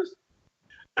motherfuckers."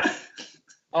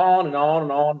 On and on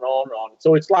and on and on and on.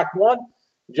 So it's like one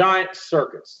giant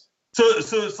circus. So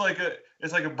it's like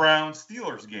a Brown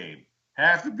Steelers game.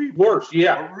 Have to be worse.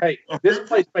 Yeah. Hey, this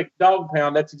place makes a dog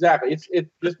pound. That's exactly.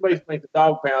 This place makes a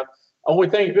dog pound. Only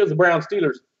thing, if it was the Brown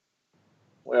Steelers,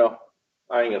 well,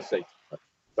 I ain't gonna say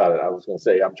about it. I was gonna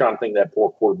say, I'm trying to think that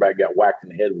poor quarterback got whacked in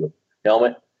the head with a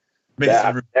helmet.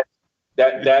 That's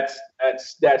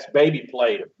baby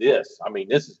play of this. I mean,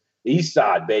 this is East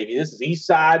Side, baby. This is East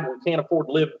Side. We can't afford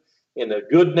to live in a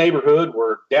good neighborhood.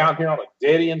 We're down here on a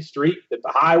dead-end street at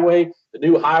the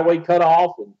new highway cut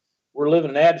off, and we're living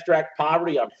in abstract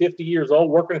poverty. I'm 50 years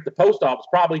old, working at the post office.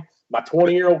 Probably my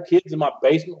 20-year-old kid's in my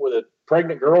basement with a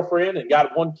pregnant girlfriend and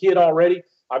got one kid already.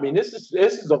 I mean, this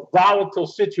is a volatile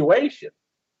situation.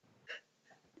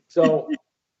 So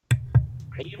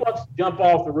he wants to jump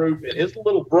off the roof, and his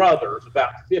little brother is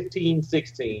about 15,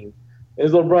 16.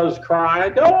 His little brother's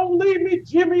crying, "Don't leave me,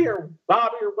 Jimmy," or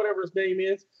Bobby, or whatever his name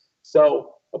is.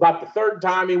 So about the third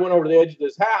time he went over the edge of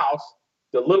this house,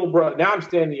 the little brother, now I'm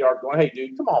standing in the yard going, "Hey,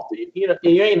 dude, come off. You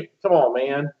ain't, come on,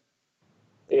 man."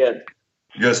 And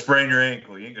you're going to sprain your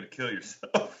ankle. You ain't going to kill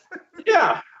yourself.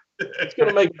 Yeah. It's going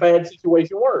to make a bad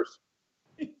situation worse.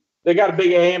 They got a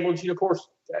big ambulance. Of course,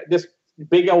 this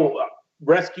big old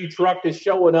rescue truck is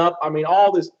showing up. I mean,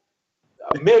 all this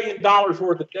 $1 million worth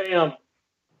of damn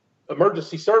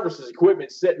emergency services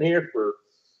equipment sitting here for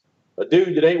a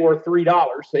dude that ain't worth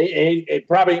 $3. He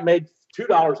probably ain't made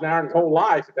 $2 an hour in his whole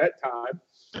life at that time.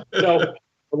 So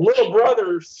the little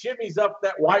brother shimmies up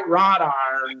that white rod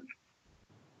iron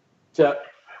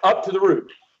up to the roof.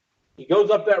 He goes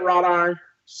up that wrought iron,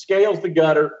 scales the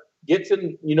gutter, gets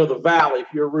in, the valley. If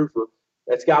you're a roofer,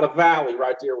 that's got a valley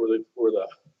right there where the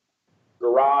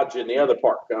garage and the other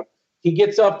part come. He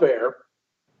gets up there,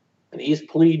 and he's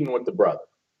pleading with the brother.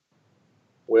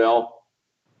 Well,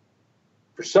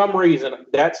 for some reason,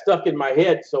 that stuck in my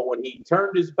head. So when he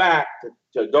turned his back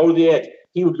to go to the edge,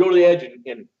 he would go to the edge,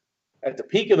 and at the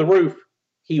peak of the roof,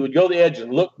 he would go to the edge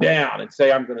and look down and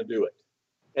say, "I'm going to do it."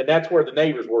 And that's where the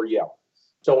neighbors were yelling.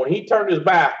 So when he turned his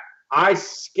back, I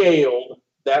scaled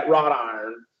that wrought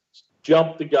iron,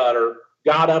 jumped the gutter,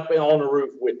 got up on the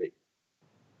roof with him.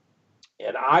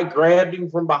 And I grabbed him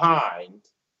from behind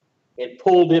and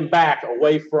pulled him back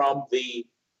away from the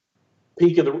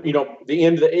peak of the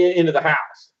end of the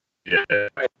house. Yeah.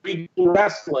 And we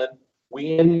wrestling,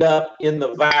 we end up in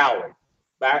the valley.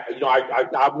 Back,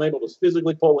 I'm able to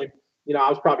physically pull him.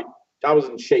 I was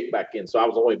in shape back then, so I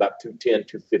was only about 210,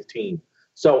 215.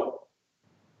 So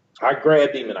I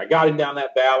grabbed him and I got him down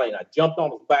that valley and I jumped on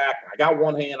his back and I got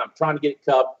one hand. I'm trying to get it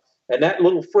cupped. And that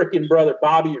little freaking brother,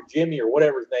 Bobby or Jimmy or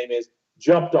whatever his name is,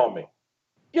 jumped on me.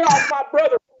 "Get off my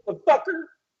brother, motherfucker."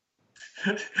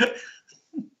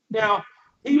 Now,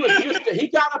 he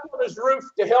got up on his roof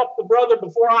to help the brother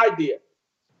before I did.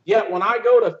 Yet when I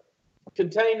go to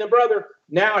contain the brother,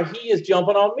 now he is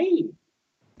jumping on me.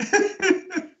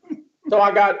 So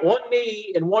I got one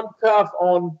knee and one cuff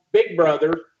on big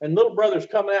brother, and little brother's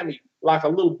coming at me like a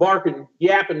little barking,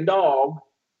 yapping dog.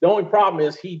 The only problem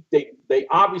is they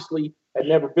obviously had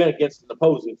never been against an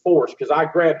opposing force, because I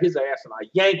grabbed his ass and I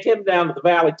yanked him down to the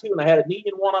valley too, and I had a knee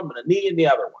in one of them and a knee in the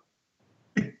other one.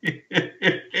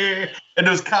 And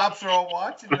those cops are all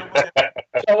watching.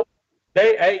 So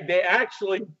they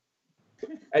actually,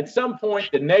 at some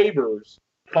point, the neighbors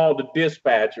called the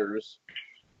dispatchers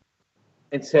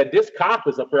and said, "This cop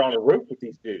is up there on the roof with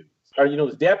these dudes," or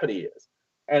this deputy is.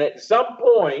 And at some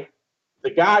point, the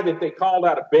guy that they called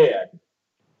out of bed,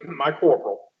 my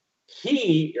corporal,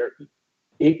 he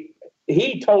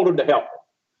told him to help him.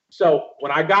 So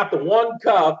when I got the one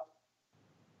cuff,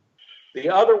 the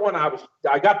other one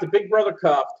I got the big brother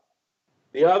cuffed.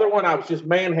 The other one I was just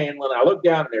manhandling. I looked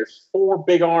down and there's 4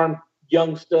 big armed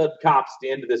young stud cops at the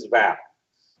end of this valley.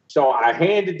 So I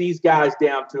handed these guys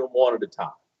down to them one at a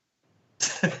time.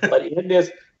 But in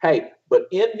this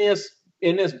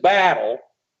battle,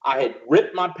 I had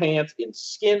ripped my pants and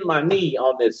skinned my knee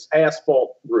on this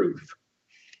asphalt roof.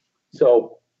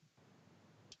 So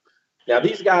now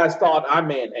these guys thought I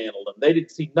manhandled them. They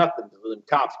didn't see nothing until them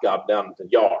cops got down to the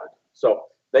yard. So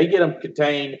they get them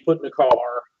contained, put in the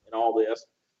car, and all this.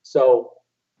 So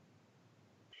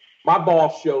my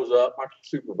boss shows up, my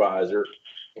supervisor,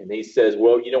 and he says,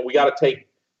 "Well, we got to take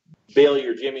Billy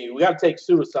or Jimmy, we got to take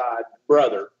Suicide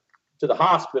brother to the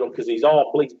hospital because he's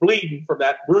bleeding from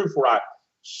that roof where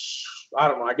I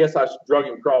don't know, I guess I drug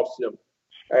him across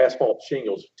asphalt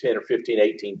shingles 10 or 15,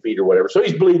 18 feet or whatever. So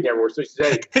he's bleeding everywhere. So he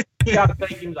says, hey, you got to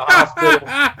take him to the hospital.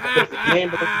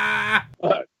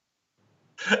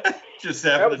 Just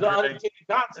that was the unintended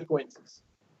consequences.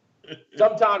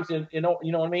 Sometimes, you know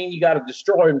what I mean? You got to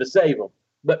destroy him to save him.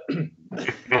 But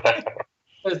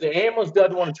because the ambulance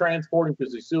doesn't want to transport him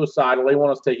because he's suicidal, they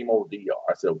want us to take him over to ER.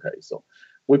 I said, okay. So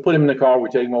we put him in the car. We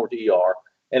take him over to ER.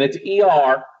 And it's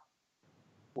ER.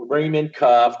 We bring him in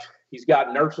cuffed. He's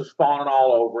got nurses spawning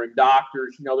all over him.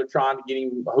 Doctors, they're trying to get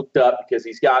him hooked up because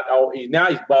he's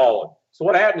bawling. So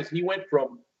what happened is he went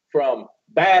from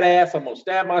badass, I'm going to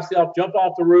stab myself, jump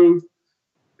off the roof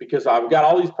because I've got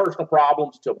all these personal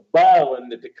problems, to bawling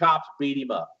that the cops beat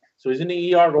him up. So he's in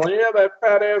the ER going, yeah, that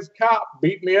fat ass cop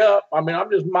beat me up. I mean, I'm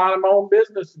just minding my own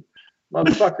business.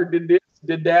 Motherfucker did this,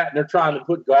 did that, and they're trying to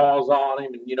put gauze on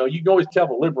him. And, you can always tell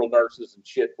the liberal nurses and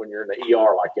shit when you're in the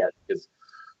ER like that because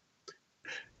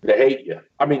they hate you.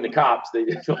 I mean, the cops, they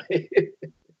just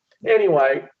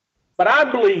anyway, but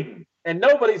I'm bleeding and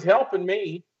nobody's helping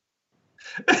me.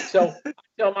 So I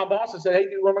tell my boss, I said, hey,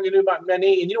 dude, what am I going to do about my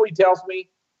knee? And you know what he tells me?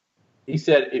 He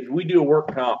said, if we do a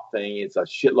work comp thing, it's a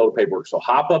shitload of paperwork. So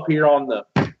hop up here on the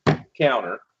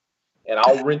counter and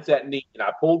I'll rinse that knee. And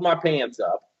I pulled my pants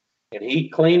up and he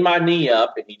cleaned my knee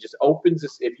up and he just opens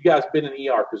this. If you guys been in the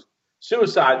ER, because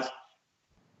suicide's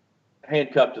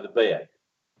handcuffed to the bed.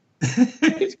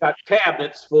 It's got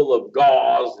cabinets full of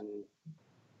gauze and,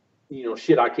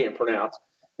 shit I can't pronounce.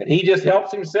 And he just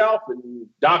helps himself and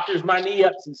doctors my knee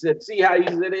up and said, see how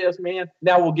easy it is, man?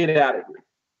 Now we'll get it out of here.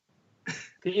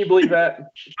 Can you believe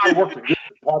that? I worked a good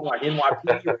part of like NYPD.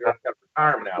 I got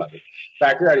retirement out of it.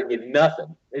 Back there, I didn't get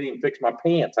nothing. They didn't even fix my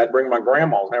pants. I'd bring my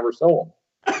grandma's and have her sew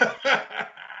them.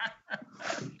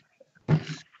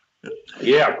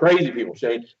 Yeah, crazy people,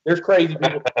 Shane. There's crazy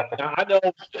people. Now, I know,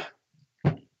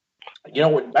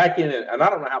 when back in, and I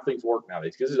don't know how things work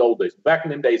nowadays because it's old days. Back in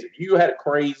them days, if you had a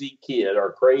crazy kid or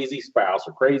a crazy spouse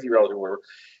or crazy relative or whatever,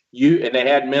 and they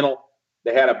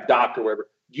had a doctor or whatever,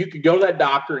 you could go to that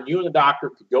doctor and you and the doctor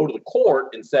could go to the court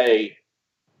and say,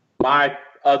 my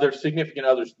other significant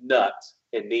other's nuts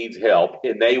and needs help,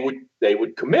 and they would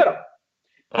commit them.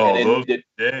 Oh, those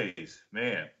days,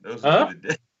 man. Those are the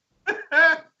days.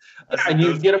 And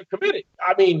you get them committed.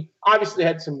 I mean, obviously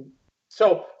had some.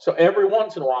 So every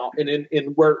once in a while, and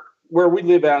in where we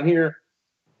live out here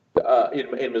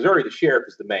in Missouri, the sheriff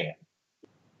is the man.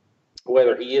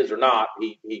 Whether he is or not,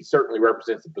 he certainly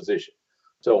represents the position.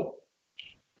 So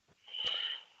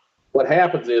what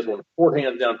happens is when the court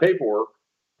hands down paperwork,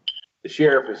 the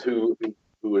sheriff is who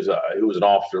is an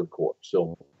officer of the court.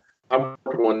 So I'm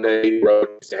working one day, he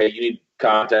wrote, say, hey, you need to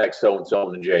contact so and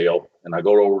so in jail, and I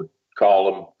go over,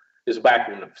 call them. This is back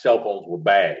when the cell phones were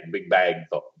big bag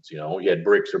phones. You had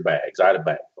bricks or bags. I had a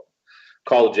bag phone.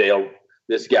 Call the jail.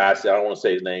 This guy said, I don't want to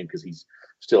say his name because he's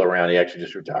still around. He actually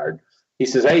just retired. He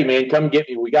says, hey, man, come get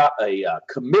me. We got a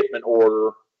commitment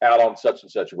order out on such and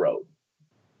such a road.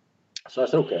 So I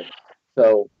said, okay.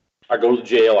 So I go to the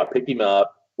jail. I pick him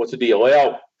up. What's the deal?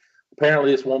 Well,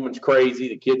 apparently this woman's crazy.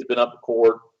 The kid's been up to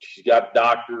court. She's got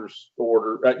doctor's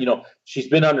order. She's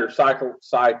been under some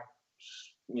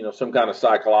kind of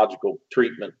psychological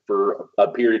treatment for a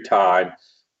period of time.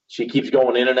 She keeps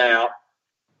going in and out.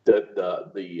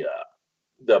 The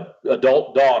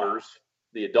adult daughters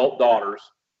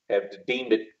have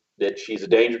deemed it that she's a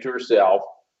danger to herself.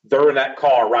 They're in that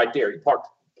car right there. He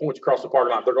points across the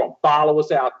parking lot. They're going to follow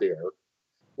us out there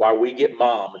while we get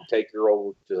mom and take her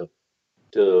over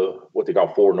to what they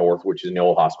call 4 North, which is in the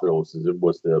old hospital.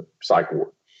 Was the psych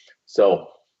ward. So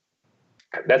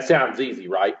that sounds easy,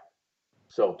 right?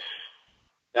 So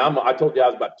now I told you I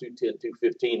was about 210,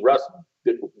 215. Russ,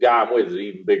 the guy I'm with, is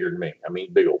even bigger than me. I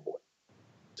mean, big old boy.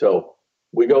 So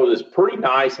we go to this pretty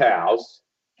nice house,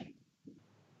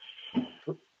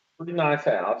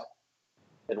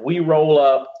 and we roll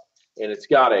up, and it's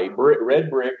got a red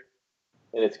brick,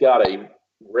 and it's got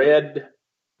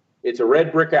it's a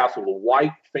red brick house with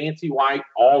a fancy white,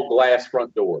 all glass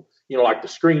front door. Like the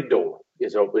screen door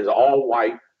is all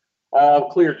white, all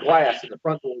clear glass, and the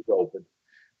front door is open.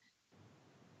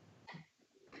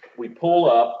 We pull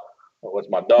up. Oh, it's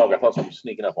my dog. I thought someone was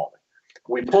sneaking up on me.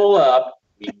 We pull up.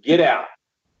 We get out.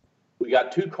 We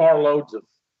got 2 carloads of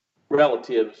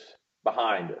relatives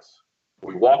behind us.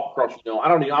 We walk across.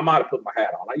 I might have put my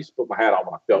hat on. I used to put my hat on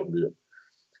when I felt good.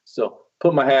 So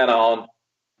put my hat on.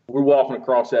 We're walking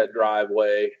across that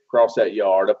driveway, across that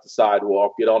yard, up the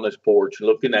sidewalk, get on this porch, and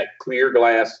look in that clear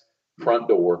glass front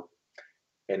door,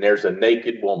 and there's a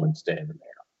naked woman standing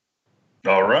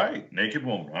there. All right. Naked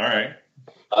woman. All right.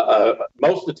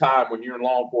 Most of the time when you're in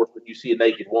law enforcement, you see a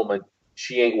naked woman,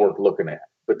 she ain't worth looking at.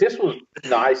 But this was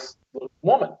nice.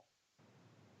 woman.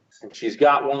 And she's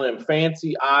got one of them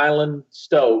fancy island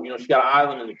stove. She's got an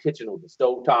island in the kitchen with a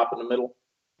stove top in the middle.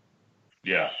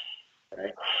 Yeah.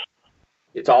 Okay.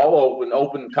 It's all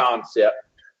open concept,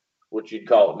 what you'd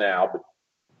call it now, but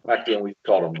back then we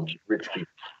called them rich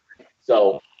people.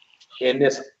 So on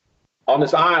this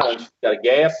island, she's got a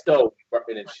gas stove,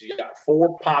 and she's got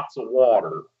 4 pots of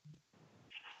water.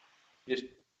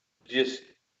 Just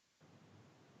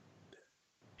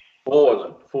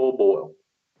boiling, full boil.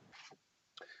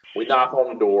 We knock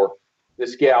on the door.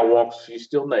 This gal walks, she's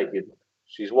still naked.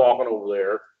 She's walking over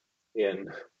there, and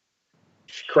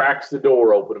she cracks the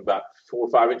door open about 4 or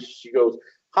 5 inches. She goes,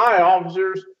 "Hi,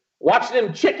 officers. Watch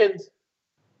them chickens."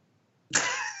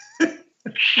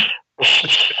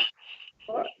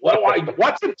 What do I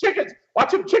watch them chickens?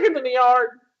 Watch them chickens in the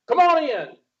yard. Come on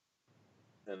in.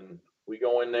 And we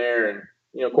go in there, and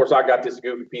of course, I got this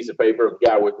goofy piece of paper. The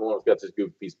guy with me has got this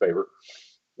goofy piece of paper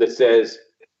that says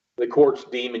the court's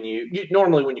deeming you.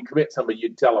 Normally, when you commit somebody,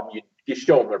 you'd tell them, you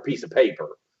show them their piece of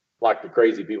paper, like the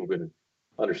crazy people can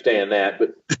understand that.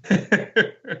 But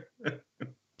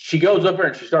she goes up there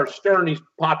and she starts stirring these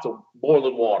pots of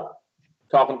boiling water,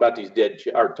 talking about these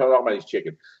talking about these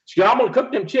chickens. She goes, "I'm going to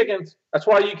cook them chickens. That's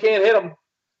why you can't hit them."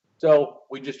 So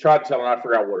we just tried to tell her, I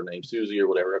forgot what her name, Susie or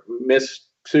whatever. "Miss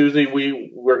Susie,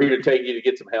 we're here to take you to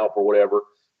get some help or whatever."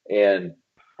 And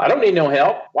 "I don't need no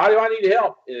help. Why do I need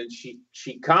help?" And she's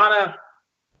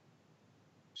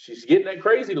getting that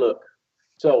crazy look.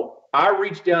 So I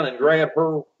reached down and grabbed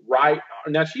her right.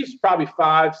 Now she's probably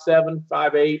 5'7",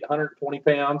 5'8", 120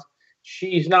 pounds.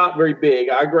 She's not very big.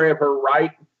 I grab her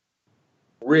right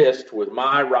wrist with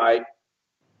my right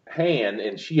hand,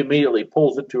 and she immediately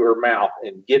pulls it to her mouth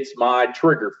and gets my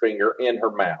trigger finger in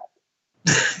her mouth.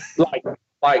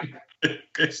 like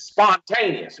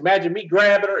spontaneous. Imagine me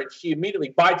grabbing her and she immediately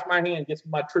bites my hand and gets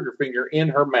my trigger finger in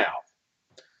her mouth.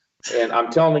 And I'm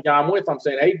telling the guy I'm with, I'm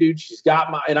saying, "Hey, dude, she's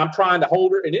got and I'm trying to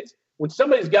hold her." And it's when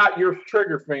somebody's got your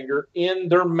trigger finger in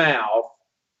their mouth,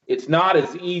 it's not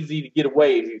as easy to get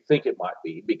away as you think it might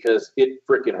be, because it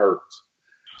freaking hurts.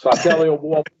 So I tell the old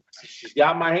boy, she's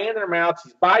got my hand in her mouth.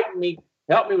 She's biting me.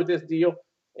 Help me with this deal.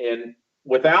 And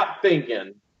without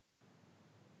thinking,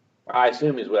 I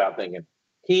assume he's without thinking,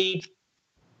 he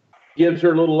gives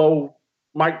her a little old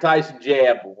Mike Tyson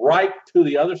jab right to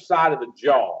the other side of the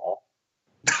jaw,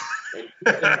 and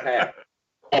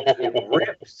it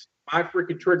rips my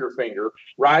freaking trigger finger,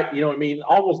 right? You know what I mean?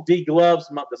 Almost degloves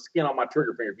the skin on my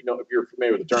trigger finger, if you're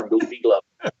familiar with the term, deglove,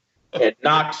 and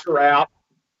knocks her out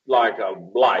like a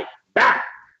light. Bah!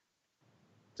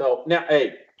 So now,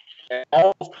 hey,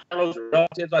 all those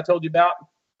relatives I told you about,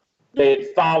 they had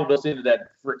followed us into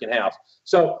that freaking house.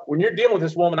 So when you're dealing with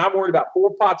this woman, I'm worried about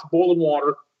 4 pots of boiling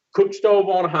water, cook stove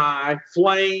on high,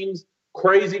 flames,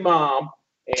 crazy mom.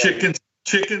 And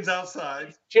chickens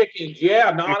outside. Chickens,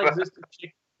 yeah, non-existent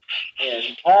chickens. And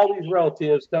all these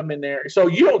relatives come in there. So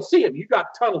you don't see them. You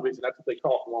got tunnel vision. That's what they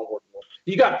call it in law enforcement.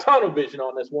 You got tunnel vision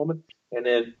on this woman. And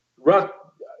then Russ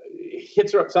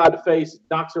hits her upside the face,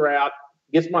 knocks her out,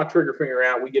 gets my trigger finger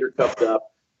out. We get her cuffed up.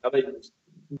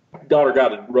 Daughter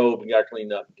got a robe and got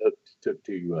cleaned up and took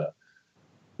to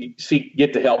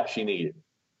get the help she needed.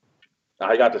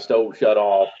 I got the stove shut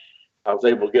off. I was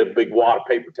able to get a big wad of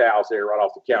paper towels there right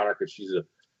off the counter because she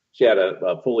had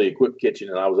a fully equipped kitchen,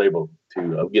 and I was able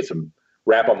to get some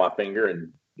wrap on my finger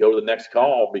and go to the next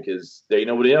call because there ain't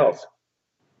nobody else.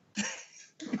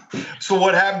 So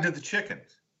what happened to the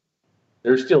chickens?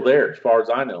 They're still there, as far as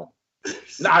I know.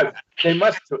 No, they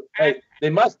must have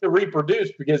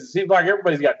reproduced, because it seems like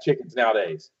everybody's got chickens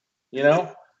nowadays.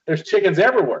 There's chickens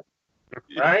everywhere,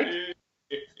 right?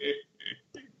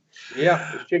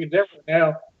 Yeah, there's chickens everywhere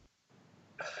now.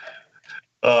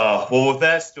 Well, with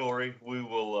that story,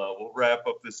 we'll wrap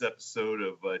up this episode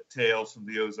of Tales from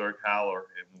the Ozark Howler,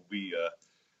 and we'll be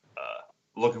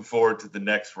looking forward to the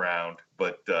next round.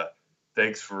 But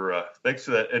thanks for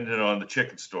that ending on the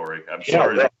chicken story. I'm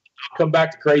sorry. I'll come back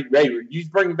to crazy. Hey, you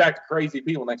bring me back to crazy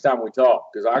people next time we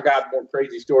talk, because I got more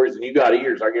crazy stories than you got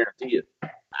ears. I guarantee it.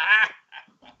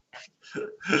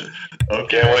 Okay.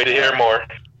 Can't wait to hear more.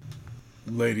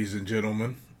 Ladies and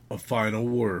gentlemen, a final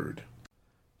word.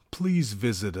 Please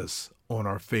visit us on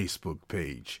our Facebook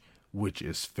page, which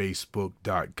is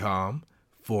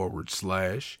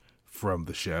facebook.com/From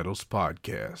the Shadows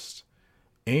Podcast,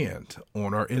 and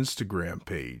on our Instagram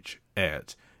page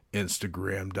at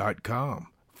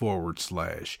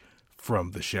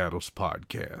instagram.com/From the Shadows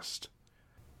Podcast.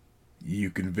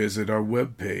 You can visit our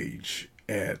webpage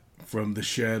at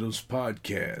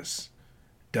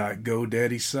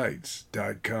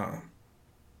FromTheShadowsPodcast.GoDaddySites.com,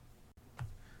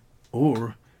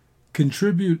 or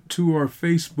Contribute to our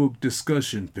Facebook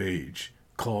discussion page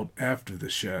called After the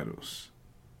Shadows.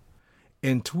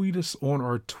 And tweet us on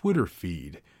our Twitter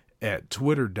feed at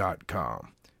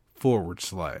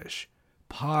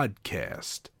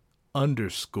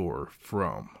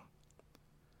twitter.com/podcast_from.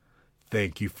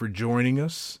 Thank you for joining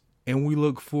us, and we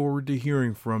look forward to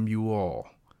hearing from you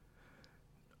all.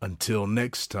 Until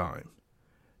next time,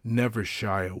 never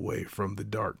shy away from the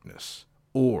darkness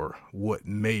or what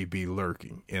may be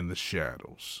lurking in the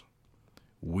shadows.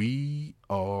 We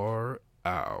are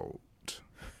out.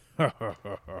 God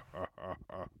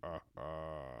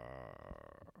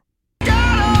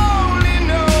only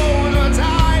knows what's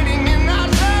hiding in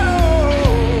our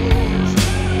shadows.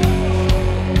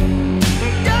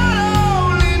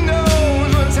 God only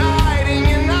knows what's hiding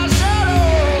in our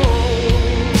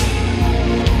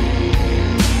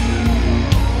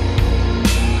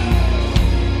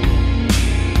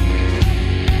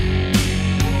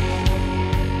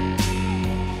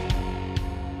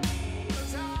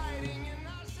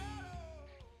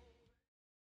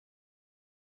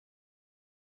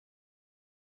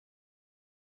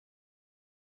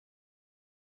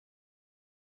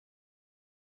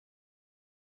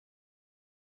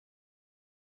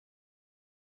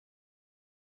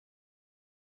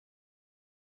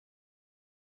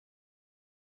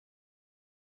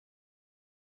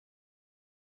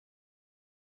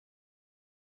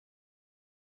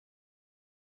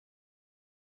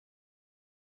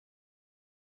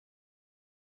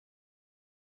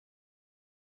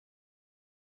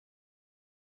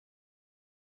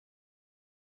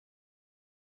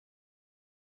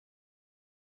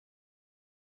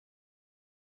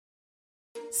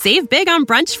Save big on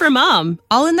brunch for mom,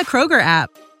 all in the Kroger app.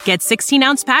 Get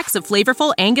 16-ounce packs of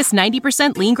flavorful Angus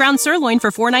 90% lean ground sirloin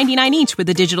for $4.99 each with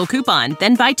a digital coupon.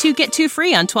 Then buy 2, get 2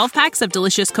 free on 12 packs of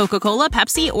delicious Coca-Cola,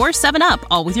 Pepsi, or 7-Up,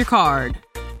 all with your card.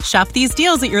 Shop these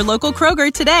deals at your local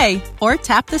Kroger today, or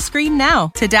tap the screen now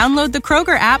to download the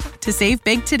Kroger app to save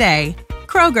big today.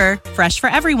 Kroger, fresh for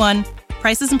everyone.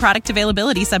 Prices and product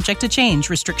availability subject to change.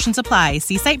 Restrictions apply.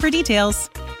 See site for details.